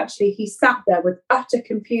dog, actually, he sat there with utter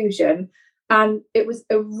confusion. And it was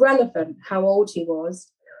irrelevant how old he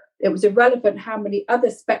was. It was irrelevant how many other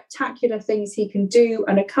spectacular things he can do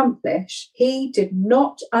and accomplish. He did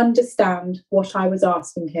not understand what I was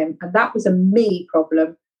asking him. And that was a me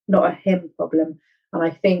problem, not a him problem. And I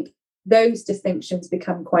think those distinctions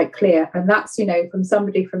become quite clear. And that's, from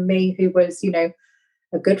somebody from me who was,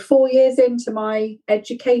 a good 4 years into my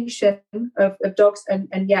education of dogs.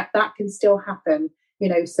 And yet that can still happen,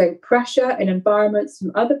 so pressure in environments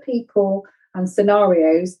from other people and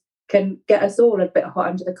scenarios can get us all a bit hot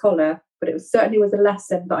under the collar, but it certainly was a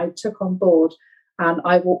lesson that I took on board, and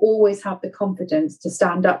I will always have the confidence to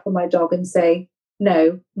stand up for my dog and say,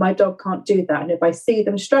 no, my dog can't do that. And if I see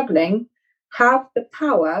them struggling, have the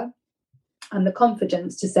power and the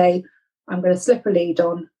confidence to say, I'm going to slip a lead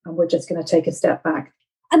on and we're just going to take a step back.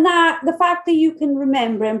 And that the fact that you can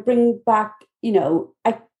remember and bring back, we're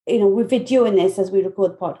videoing this as we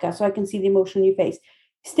record the podcast, so I can see the emotion on your face.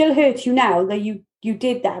 Still hurts you now that you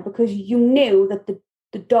did that, because you knew that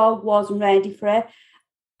the dog wasn't ready for it.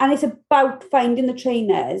 And it's about finding the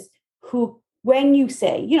trainers who, when you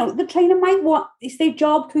say, the trainer might want, it's their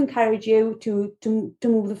job to encourage you to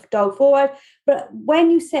move the dog forward. But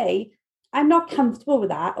when you say, I'm not comfortable with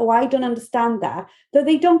that, or I don't understand that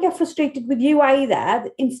they don't get frustrated with you either.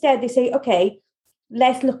 Instead, they say, okay,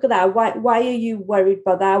 let's look at that. Why are you worried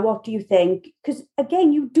about that? What do you think? Because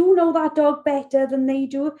again, you do know that dog better than they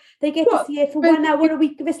do. They get to see it for 1 hour a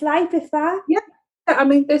week of its life, if that. Yeah. I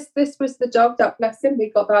mean, this was the dog that, bless him,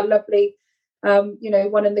 we got that lovely,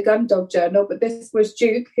 one in the gun dog journal. But this was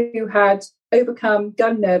Duke, who had overcome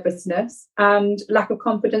gun nervousness and lack of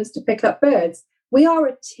confidence to pick up birds. We are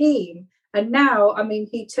a team. And now, I mean,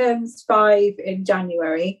 he turns 5 in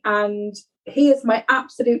January, and he is my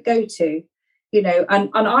absolute go-to, and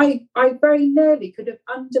I very nearly could have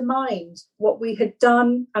undermined what we had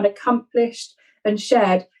done and accomplished and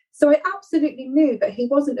shared. So I absolutely knew that he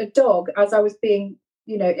wasn't a dog, as I was being,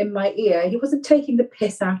 in my ear. He wasn't taking the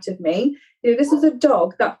piss out of me. This was a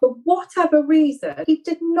dog that, for whatever reason, he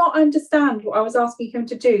did not understand what I was asking him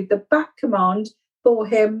to do. The back command for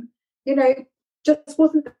him, just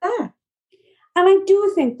wasn't there. And I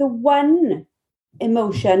do think the one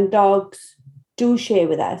emotion dogs do share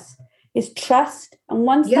with us is trust. And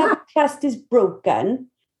once that trust is broken,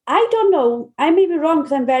 I don't know, I may be wrong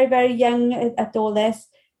because I'm very, very young at all this,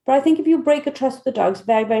 but I think if you break a trust with the dog, it's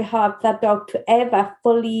very, very hard for that dog to ever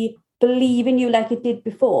fully believe in you like it did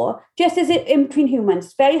before. Just as in between humans,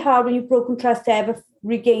 it's very hard when you've broken trust to ever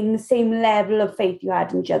regain the same level of faith you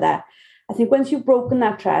had in each other. I think once you've broken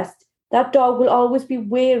that trust, that dog will always be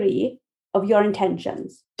wary of your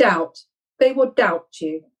intentions. Doubt. They will doubt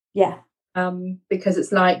you. Yeah. Because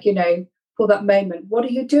it's like, for that moment, what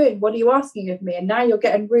are you doing? What are you asking of me? And now you're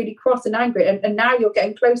getting really cross and angry. And now you're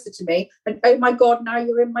getting closer to me. And oh my God, now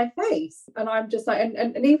you're in my face. And I'm just like,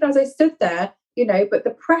 and even as I stood there, but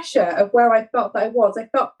the pressure of where I felt that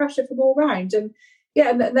I felt pressure from all around. And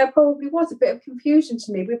yeah, and there probably was a bit of confusion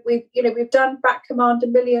to me. We've done back command a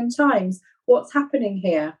million times. What's happening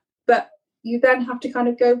here? But you then have to kind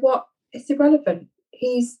of go, what? It's irrelevant.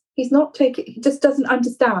 He's not taking, he just doesn't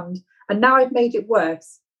understand. And now I've made it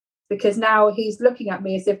worse, because now he's looking at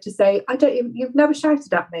me as if to say, you've never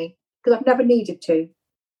shouted at me because I've never needed to.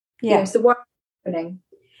 Yeah. So what's happening?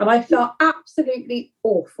 And I felt absolutely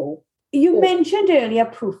awful. You mentioned earlier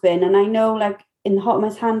proofing, and I know like in the Hot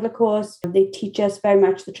Mess Handler course, they teach us very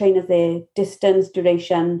much, the trainers, the distance,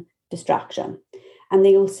 duration, distraction. And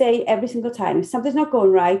they will say every single time, if something's not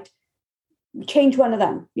going right, change one of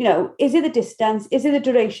them. Is it the distance? Is it the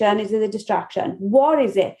duration? Is it the distraction? What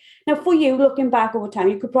is it? Now, for you, looking back over time,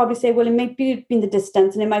 you could probably say, well, it might have been the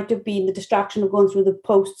distance, and it might have been the distraction of going through the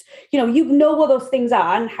posts. You know what those things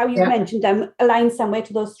are and how you mentioned them align somewhere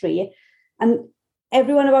to those 3. And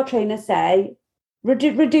every one of our trainers say,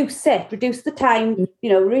 reduce the time,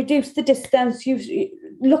 reduce the distance. You've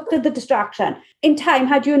looked at the distraction. In time,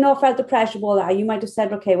 had you not felt the pressure of all that, you might have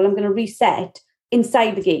said, okay, well, I'm going to reset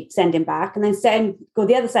inside the gate, send him back, and then go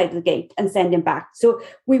the other side of the gate and send him back. So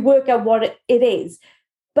we work out what it is.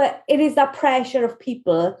 But it is that pressure of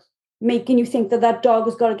people making you think that dog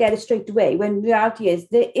has got to get it straight away, when reality is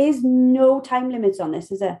there is no time limits on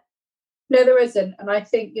this, is there? No, there isn't. And I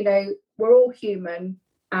think, we're all human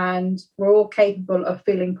and we're all capable of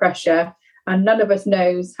feeling pressure, and none of us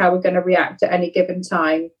knows how we're going to react at any given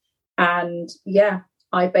time. And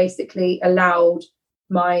I basically allowed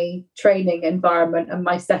my training environment and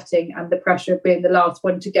my setting and the pressure of being the last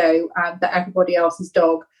one to go, and that everybody else's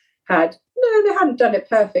dog they hadn't done it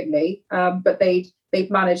perfectly, but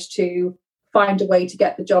they'd managed to find a way to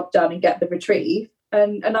get the job done and get the retrieve,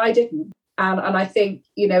 and I didn't. And I think,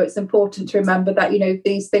 it's important to remember that,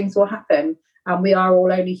 these things will happen and we are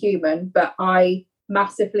all only human, but I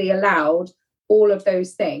massively allowed all of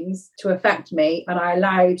those things to affect me, and I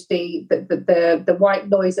allowed the white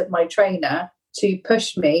noise of my trainer to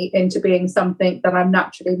push me into being something that I'm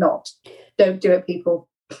naturally not. Don't do it, people.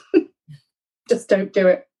 Just don't do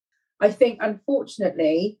it. I think,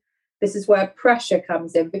 unfortunately, this is where pressure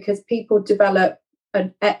comes in, because people develop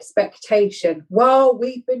an expectation. Well,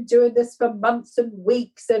 we've been doing this for months and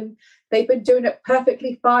weeks and they've been doing it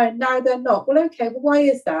perfectly fine. Now they're not. Well, okay, well, why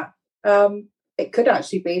is that? It could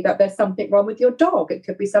actually be that there's something wrong with your dog. It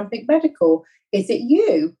could be something medical. Is it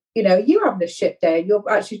you? You having a shit day and you're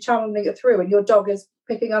actually channeling it through, and your dog is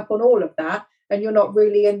picking up on all of that and you're not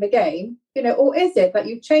really in the game, or is it that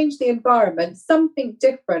you've changed the environment, something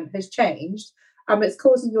different has changed, and it's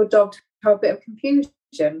causing your dog to have a bit of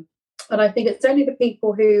confusion? And I think it's only the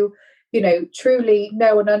people who, truly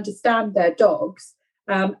know and understand their dogs,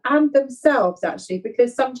 and themselves, actually,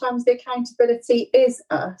 because sometimes the accountability is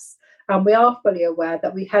us, and we are fully aware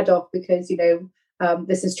that we head off because,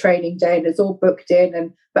 this is training day and it's all booked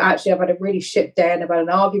in, but actually I've had a really shit day and I've had an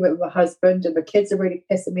argument with my husband and the kids are really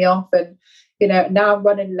pissing me off, and now I'm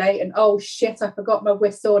running late, and oh shit, I forgot my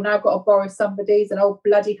whistle, and now I've got to borrow somebody's, and oh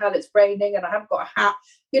bloody hell, it's raining and I haven't got a hat,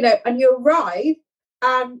 and you arrive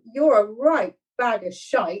and you're a right bag of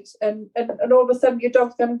shite, and all of a sudden your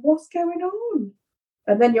dog's going, what's going on?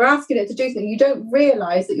 And then you're asking it to do something. You don't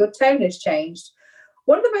realise that your tone has changed.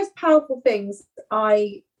 One of the most powerful things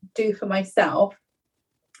I do for myself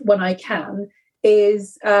when I can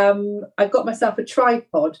is I've got myself a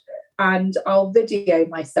tripod and I'll video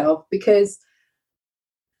myself, because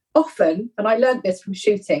often, and I learned this from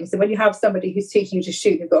shooting, so when you have somebody who's teaching you to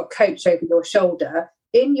shoot, you've got a coach over your shoulder,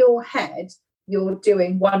 in your head you're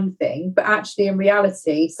doing one thing, but actually in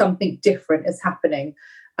reality something different is happening.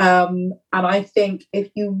 And I think if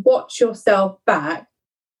you watch yourself back,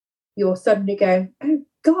 you'll suddenly go, oh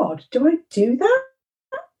God, do I do that?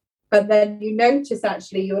 And then you notice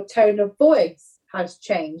actually your tone of voice has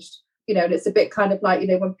changed. And it's a bit kind of like,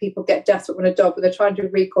 when people get desperate when they're trying to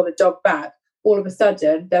recall a dog back, all of a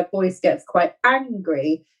sudden their voice gets quite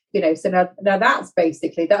angry. So now that's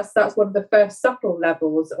basically, that's one of the first subtle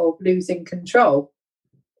levels of losing control.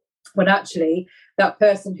 When actually that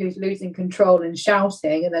person who's losing control and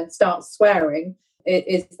shouting and then starts swearing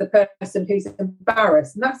is the person who's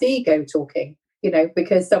embarrassed. And that's ego talking,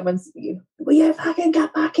 because someone's, will you fucking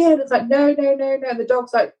get back in? It's like, no. And the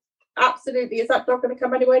dog's like, absolutely, is that dog going to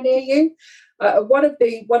come anywhere near you? I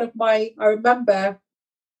remember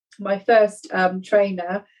my first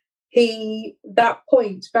trainer, that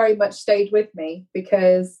point very much stayed with me,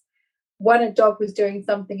 because when a dog was doing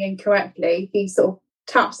something incorrectly, he sort of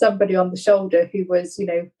tapped somebody on the shoulder who was,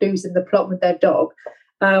 losing the plot with their dog.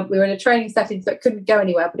 We were in a training setting, so it couldn't go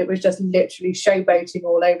anywhere, but it was just literally showboating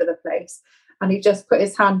all over the place. And he just put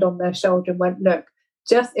his hand on their shoulder and went, look,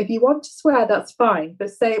 just if you want to swear, that's fine,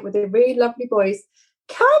 but say it with a really lovely voice.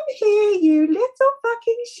 Come here, you little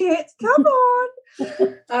fucking shit. Come on.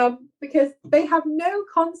 Because they have no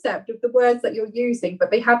concept of the words that you're using,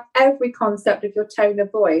 but they have every concept of your tone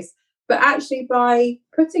of voice. But actually, by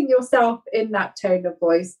putting yourself in that tone of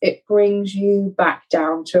voice, it brings you back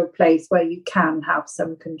down to a place where you can have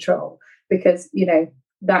some control, because,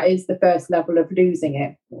 that is the first level of losing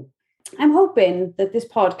it. I'm hoping that this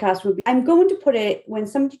podcast will be, I'm going to put it when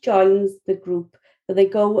somebody joins the group, that they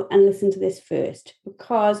go and listen to this first,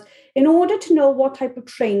 because in order to know what type of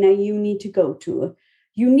trainer you need to go to,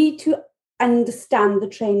 you need to understand the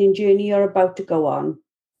training journey you're about to go on.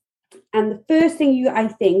 And the first thing I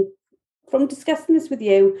think, from discussing this with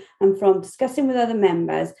you and from discussing with other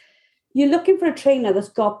members, you're looking for a trainer that's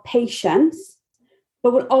got patience,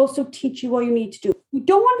 but will also teach you what you need to do. We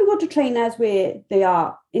don't want to go to trainers where they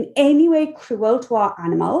are in any way cruel to our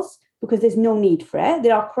animals, because there's no need for it.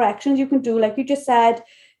 There are corrections you can do, like you just said,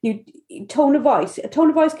 tone of voice. A tone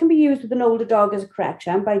of voice can be used with an older dog as a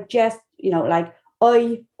correction by just, like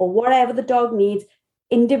oi, or whatever the dog needs,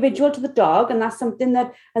 individual to the dog. And that's something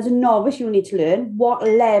that as a novice you need to learn. What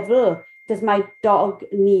level does my dog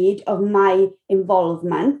need of my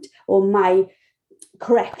involvement or my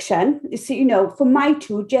correction? So, for my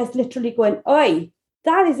two, just literally going, oi,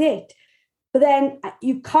 that is it. But then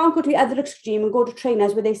you can't go to the other extreme and go to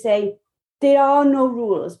trainers where they say there are no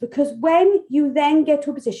rules, because when you then get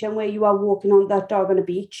to a position where you are walking on that dog on a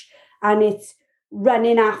beach and it's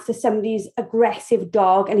running after somebody's aggressive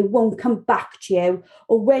dog and it won't come back to you,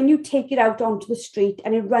 or when you take it out onto the street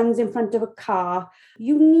and it runs in front of a car,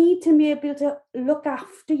 you need to be able to look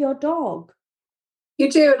after your dog. You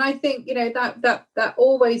do, and I think that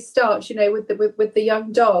always starts with the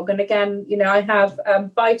young dog. And again, I have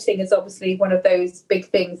biting is obviously one of those big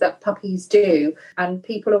things that puppies do, and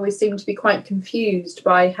people always seem to be quite confused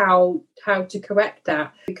by how to correct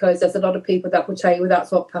that, because there's a lot of people that will tell you, well,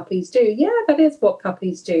 that's what puppies do. Yeah, that is what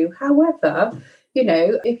puppies do. However,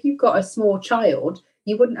 if you've got a small child,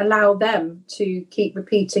 you wouldn't allow them to keep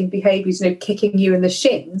repeating behaviours, kicking you in the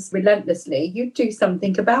shins relentlessly. You'd do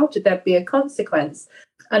something about it. There'd be a consequence.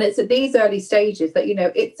 And it's at these early stages that,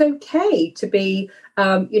 it's okay to be,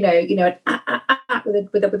 an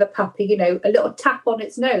with a puppy, a little tap on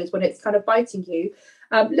its nose when it's kind of biting you.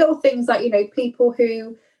 Little things like, people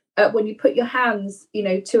who, when you put your hands,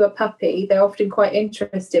 to a puppy, they're often quite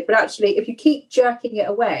interested. But actually, if you keep jerking it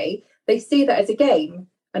away, they see that as a game.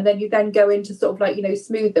 and then you then go into sort of like,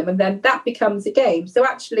 smooth them, and then that becomes a game. So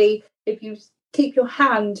actually, if you keep your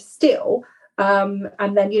hand still, and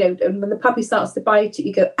then, and when the puppy starts to bite it,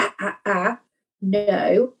 you go, ah, ah, ah.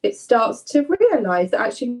 No, it starts to realise that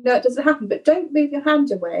actually, no, it doesn't happen. But don't move your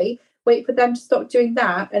hand away. Wait for them to stop doing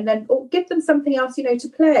that, and then give them something else, to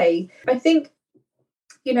play. I think,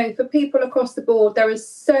 for people across the board, there is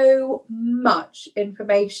so much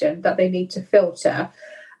information that they need to filter.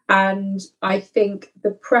 And I think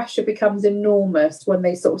the pressure becomes enormous when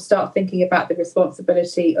they sort of start thinking about the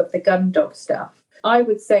responsibility of the gun dog stuff. I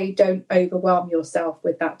would say don't overwhelm yourself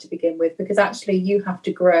with that to begin with, because actually you have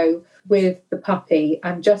to grow with the puppy,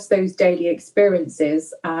 and just those daily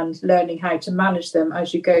experiences and learning how to manage them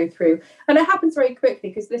as you go through. And it happens very quickly,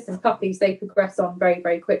 because listen, puppies, they progress on very,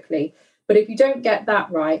 very quickly. But if you don't get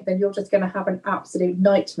that right, then you're just going to have an absolute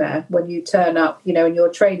nightmare when you turn up, in your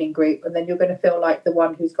training group, and then you're going to feel like the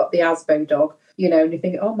one who's got the ASBO dog, and you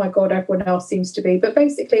think, oh my God, everyone else seems to be. But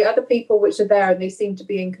basically, other people which are there and they seem to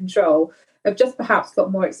be in control have just perhaps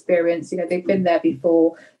got more experience. They've been there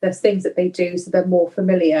before. There's things that they do, so they're more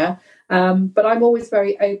familiar. But I'm always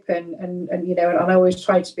very open, and I always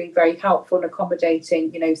try to be very helpful and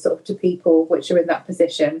accommodating, sort of to people which are in that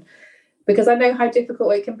position, because I know how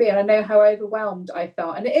difficult it can be, and I know how overwhelmed I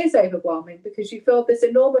felt. And it is overwhelming, because you feel this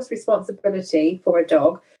enormous responsibility for a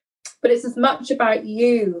dog, but it's as much about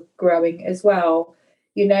you growing as well.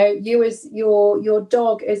 You as your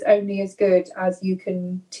dog is only as good as you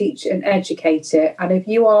can teach and educate it. And if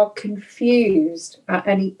you are confused at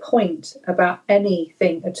any point about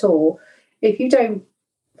anything at all, if you don't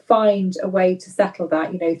find a way to settle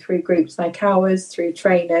that, through groups like ours, through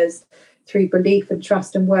trainers, through belief and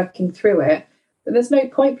trust and working through it, then there's no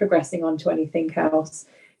point progressing on to anything else.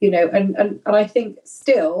 And I think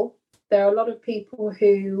still there are a lot of people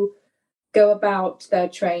who go about their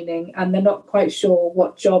training and they're not quite sure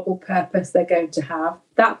what job or purpose they're going to have.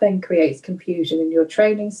 That then creates confusion in your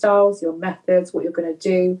training styles, your methods, what you're going to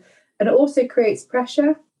do. And it also creates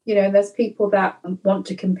pressure, and there's people that want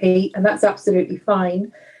to compete, and that's absolutely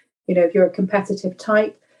fine, if you're a competitive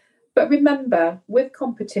type. But remember, with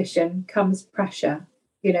competition comes pressure,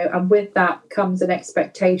 and with that comes an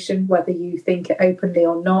expectation, whether you think it openly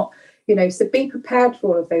or not. So be prepared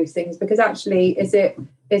for all of those things, because actually, is it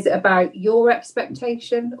about your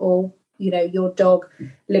expectation, or your dog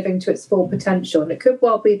living to its full potential? And it could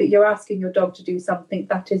well be that you're asking your dog to do something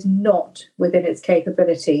that is not within its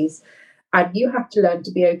capabilities, and you have to learn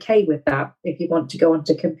to be okay with that if you want to go on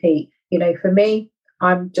to compete. For me,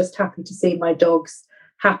 I'm just happy to see my dogs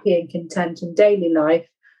happy and content in daily life,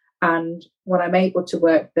 and when I'm able to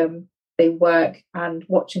work them, they work, and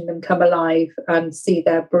watching them come alive and see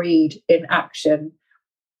their breed in action,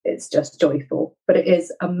 it's just joyful. But it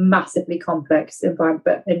is a massively complex environment,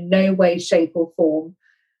 but in no way, shape or form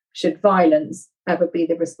should violence ever be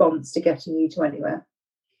the response to getting you to anywhere.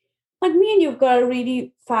 Like me and you've got a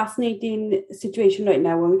really fascinating situation right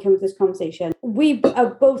now when we come to this conversation. We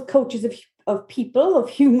are both coaches of people, of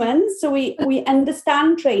humans. So we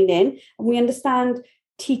understand training, and we understand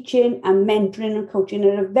teaching and mentoring and coaching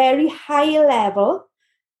at a very high level,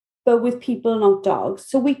 but with people, not dogs.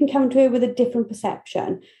 So we can come to it with a different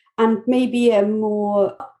perception and maybe a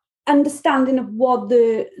more understanding of what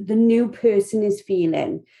the new person is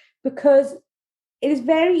feeling. Because it is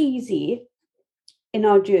very easy in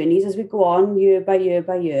our journeys as we go on year by year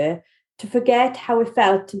by year to forget how it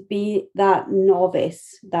felt to be that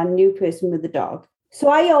novice, that new person with the dog. So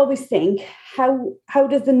I always think, how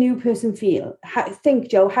does the new person feel? Think,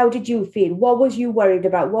 Jo, how did you feel? What was you worried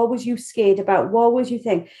about? What was you scared about? What was you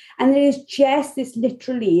think? And it is just this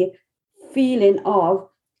literally feeling of,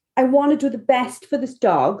 I want to do the best for this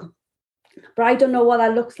dog, but I don't know what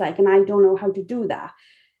that looks like, and I don't know how to do that.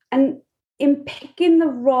 And in picking the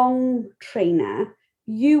wrong trainer,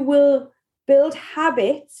 you will build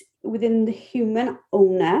habits within the human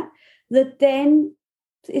owner that then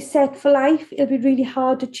is set for life. It'll be really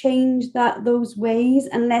hard to change those ways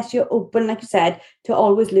unless you're open, like you said, to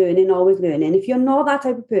always learning. If you're not that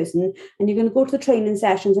type of person and you're going to go to the training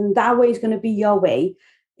sessions and that way is going to be your way,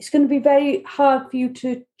 it's going to be very hard for you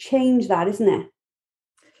to change that, isn't it?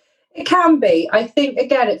 It can be. I think,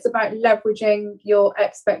 again, it's about leveraging your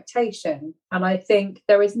expectation. And I think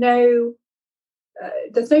there's no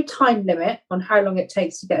time limit on how long it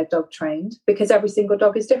takes to get a dog trained, because every single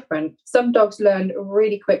dog is different. Some dogs learn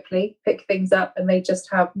really quickly, pick things up, and they just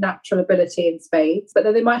have natural ability in spades. But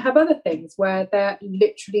then they might have other things where they're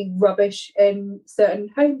literally rubbish in certain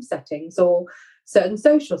home settings or certain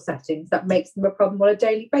social settings that makes them a problem on a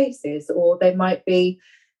daily basis. Or they might be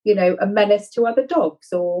a menace to other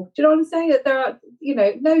dogs. Or do you know what I'm saying? That there are,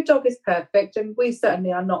 no dog is perfect, and we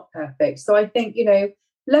certainly are not perfect. So I think,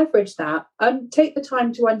 leverage that and take the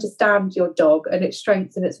time to understand your dog and its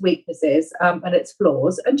strengths and its weaknesses, and its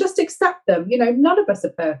flaws, and just accept them. None of us are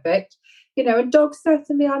perfect, and dogs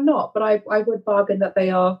certainly are not, but I would bargain that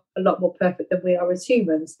they are a lot more perfect than we are as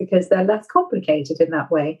humans, because they're less complicated in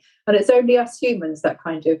that way. And it's only us humans that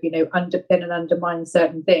kind of, underpin and undermine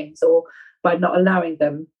certain things, or by not allowing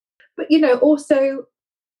them. But, also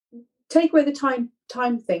take away the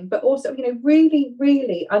time thing, but also, really,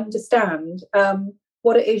 really understand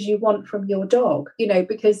what it is you want from your dog,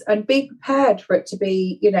 because, and be prepared for it to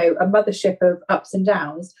be, a mothership of ups and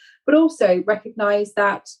downs, but also recognize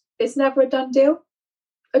that it's never a done deal.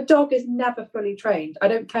 A dog is never fully trained. I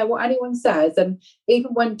don't care what anyone says. And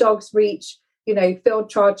even when dogs reach, field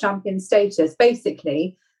trial champion status,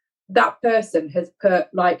 basically that person has put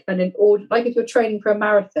like if you're training for a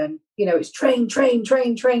marathon, it's train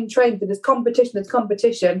for this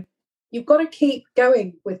competition. You've got to keep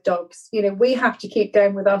going with dogs. We have to keep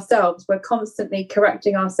going with ourselves. We're constantly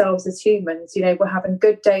correcting ourselves as humans. We're having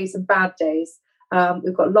good days and bad days.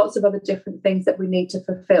 We've got lots of other different things that we need to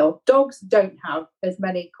fulfill. Dogs don't have as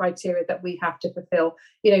many criteria that we have to fulfill.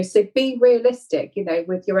 So be realistic,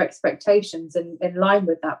 with your expectations and in line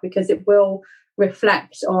with that, because it will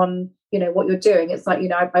reflect on, what you're doing. It's like,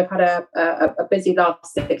 I've had a busy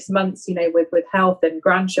last 6 months, with health and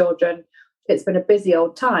grandchildren. It's been a busy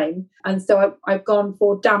old time. And so I've gone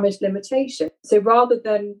for damage limitation. So rather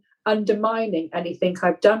than undermining anything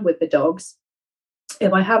I've done with the dogs,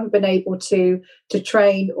 if I haven't been able to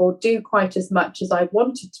train or do quite as much as I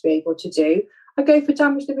wanted to be able to do, I go for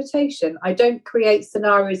damage limitation. I don't create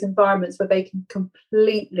scenarios, environments where they can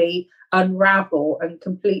completely unravel and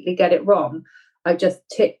completely get it wrong. I just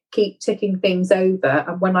keep ticking things over.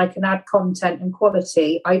 And when I can add content and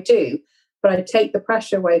quality, I do. But I take the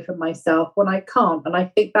pressure away from myself when I can't. And I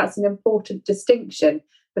think that's an important distinction,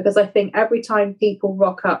 because I think every time people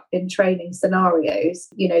rock up in training scenarios,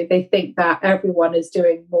 they think that everyone is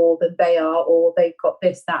doing more than they are, or they've got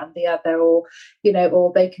this, that, and the other, or,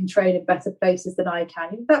 or they can train in better places than I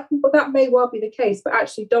can. That may well be the case, but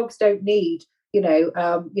actually dogs don't need,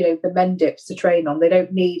 the Mendips to train on. They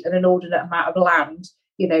don't need an inordinate amount of land,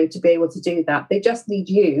 to be able to do that. They just need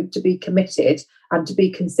you to be committed and to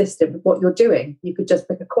be consistent with what you're doing. You could just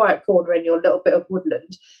pick a quiet corner in your little bit of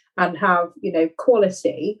woodland and have,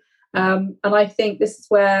 quality. And I think this is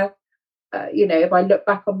where, if I look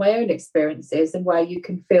back on my own experiences and where you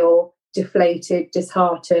can feel deflated,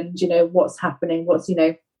 disheartened, what's happening,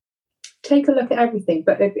 take a look at everything.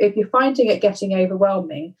 But if you're finding it getting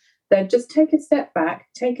overwhelming, then just take a step back,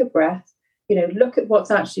 take a breath, look at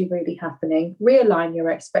what's actually really happening, realign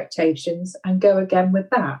your expectations and go again with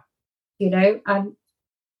that, and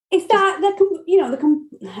is that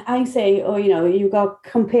I say, you got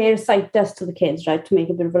compare-sitis to the kids, right, to make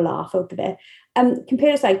a bit of a laugh out of it.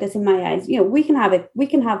 Compare-sitis in my eyes, we can have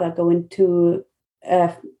that going to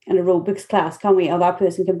an aerobics class, can't we? Or that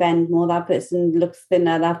person can bend more, that person looks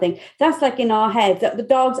thinner, that thing. That's like in our heads. The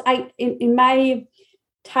dogs, in my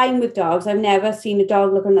time with dogs, I've never seen a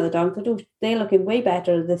dog look at another dog and go, they're looking way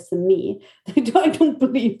better at this than me. I don't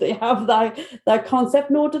believe they have that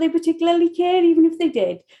concept, nor do they particularly care, even if they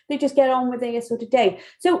did. They just get on with their sort of day.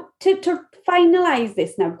 So to finalise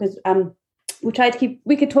this now, because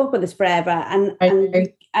we could talk about this forever, and I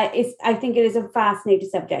think it is a fascinating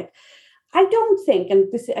subject. I don't think,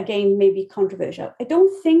 and this again may be controversial, I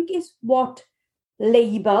don't think it's what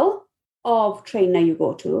label of trainer you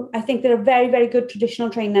go to. I think there are very, very good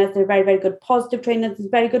traditional trainers. There are very, very good positive trainers.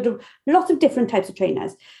 There's very good, lots of different types of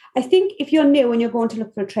trainers. I think if you're new and you're going to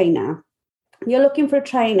look for a trainer, you're looking for a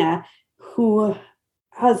trainer who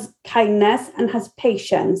has kindness and has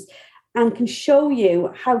patience and can show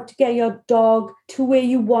you how to get your dog to where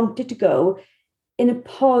you want it to go in a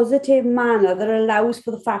positive manner that allows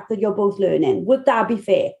for the fact that you're both learning. Would that be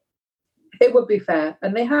fair? It would be fair.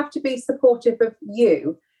 And they have to be supportive of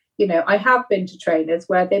you. I have been to trainers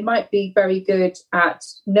where they might be very good at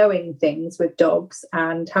knowing things with dogs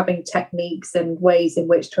and having techniques and ways in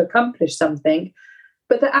which to accomplish something,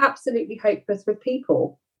 but they're absolutely hopeless with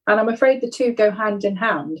people. And I'm afraid the two go hand in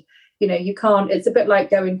hand. You can't, it's a bit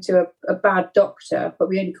like going to a bad doctor, but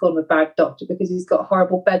we only call him a bad doctor because he's got a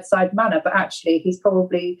horrible bedside manner. But actually, he's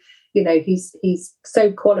probably, he's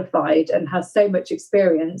so qualified and has so much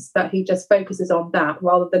experience that he just focuses on that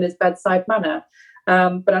rather than his bedside manner.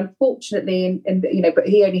 But unfortunately, but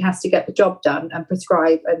he only has to get the job done and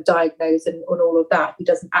prescribe and diagnose and all of that. He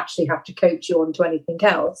doesn't actually have to coach you on to anything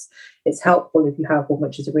else. It's helpful if you have one,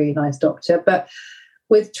 which is a really nice doctor. But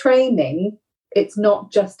with training, it's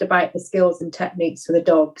not just about the skills and techniques for the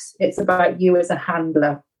dogs. It's about you as a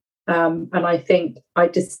handler. And I think I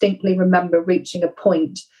distinctly remember reaching a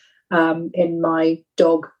point in my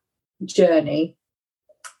dog journey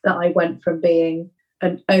that I went from being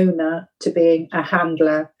an owner to being a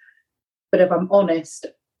handler. But if I'm honest,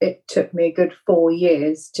 it took me a good 4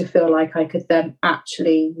 years to feel like I could then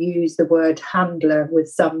actually use the word handler with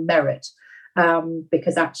some merit,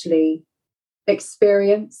 because actually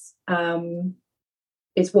experience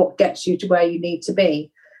is what gets you to where you need to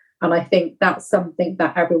be. And I think that's something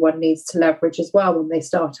that everyone needs to leverage as well when they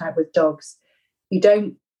start out with dogs.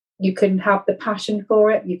 You can have the passion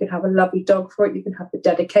for it, you can have a lovely dog for it, you can have the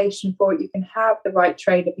dedication for it, you can have the right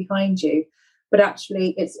trainer behind you, but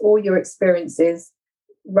actually it's all your experiences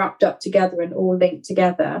wrapped up together and all linked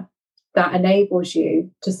together that enables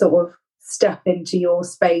you to sort of step into your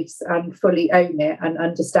space and fully own it and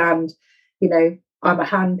understand, I'm a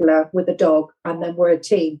handler with a dog and then we're a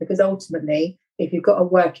team, because ultimately if you've got a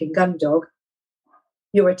working gun dog,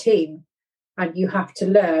 you're a team, and you have to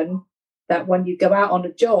learn that when you go out on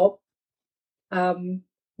a job,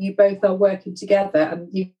 you both are working together, and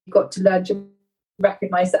you've got to learn to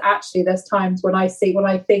recognize that actually there's times when I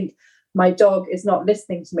think my dog is not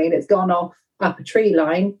listening to me and it's gone off up a tree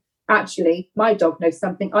line, actually my dog knows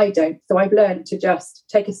something I don't. So I've learned to just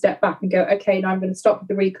take a step back and go, okay, now I'm going to stop with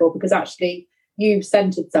the recall because actually you've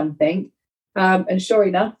scented something. And sure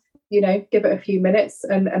enough, give it a few minutes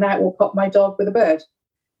and out will pop my dog with a bird.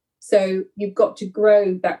 So you've got to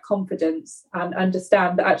grow that confidence and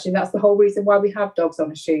understand that actually that's the whole reason why we have dogs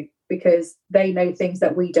on a shoot, because they know things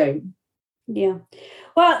that we don't. Yeah.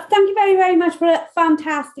 Well, thank you very, very much for a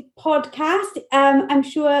fantastic podcast. I'm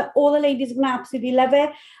sure all the ladies are going to absolutely love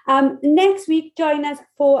it. Next week, join us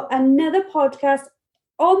for another podcast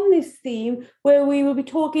on this theme, where we will be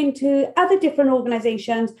talking to other different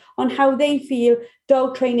organisations on how they feel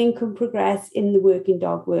dog training can progress in the working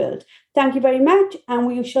dog world. Thank you very much, and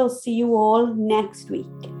we shall see you all next week.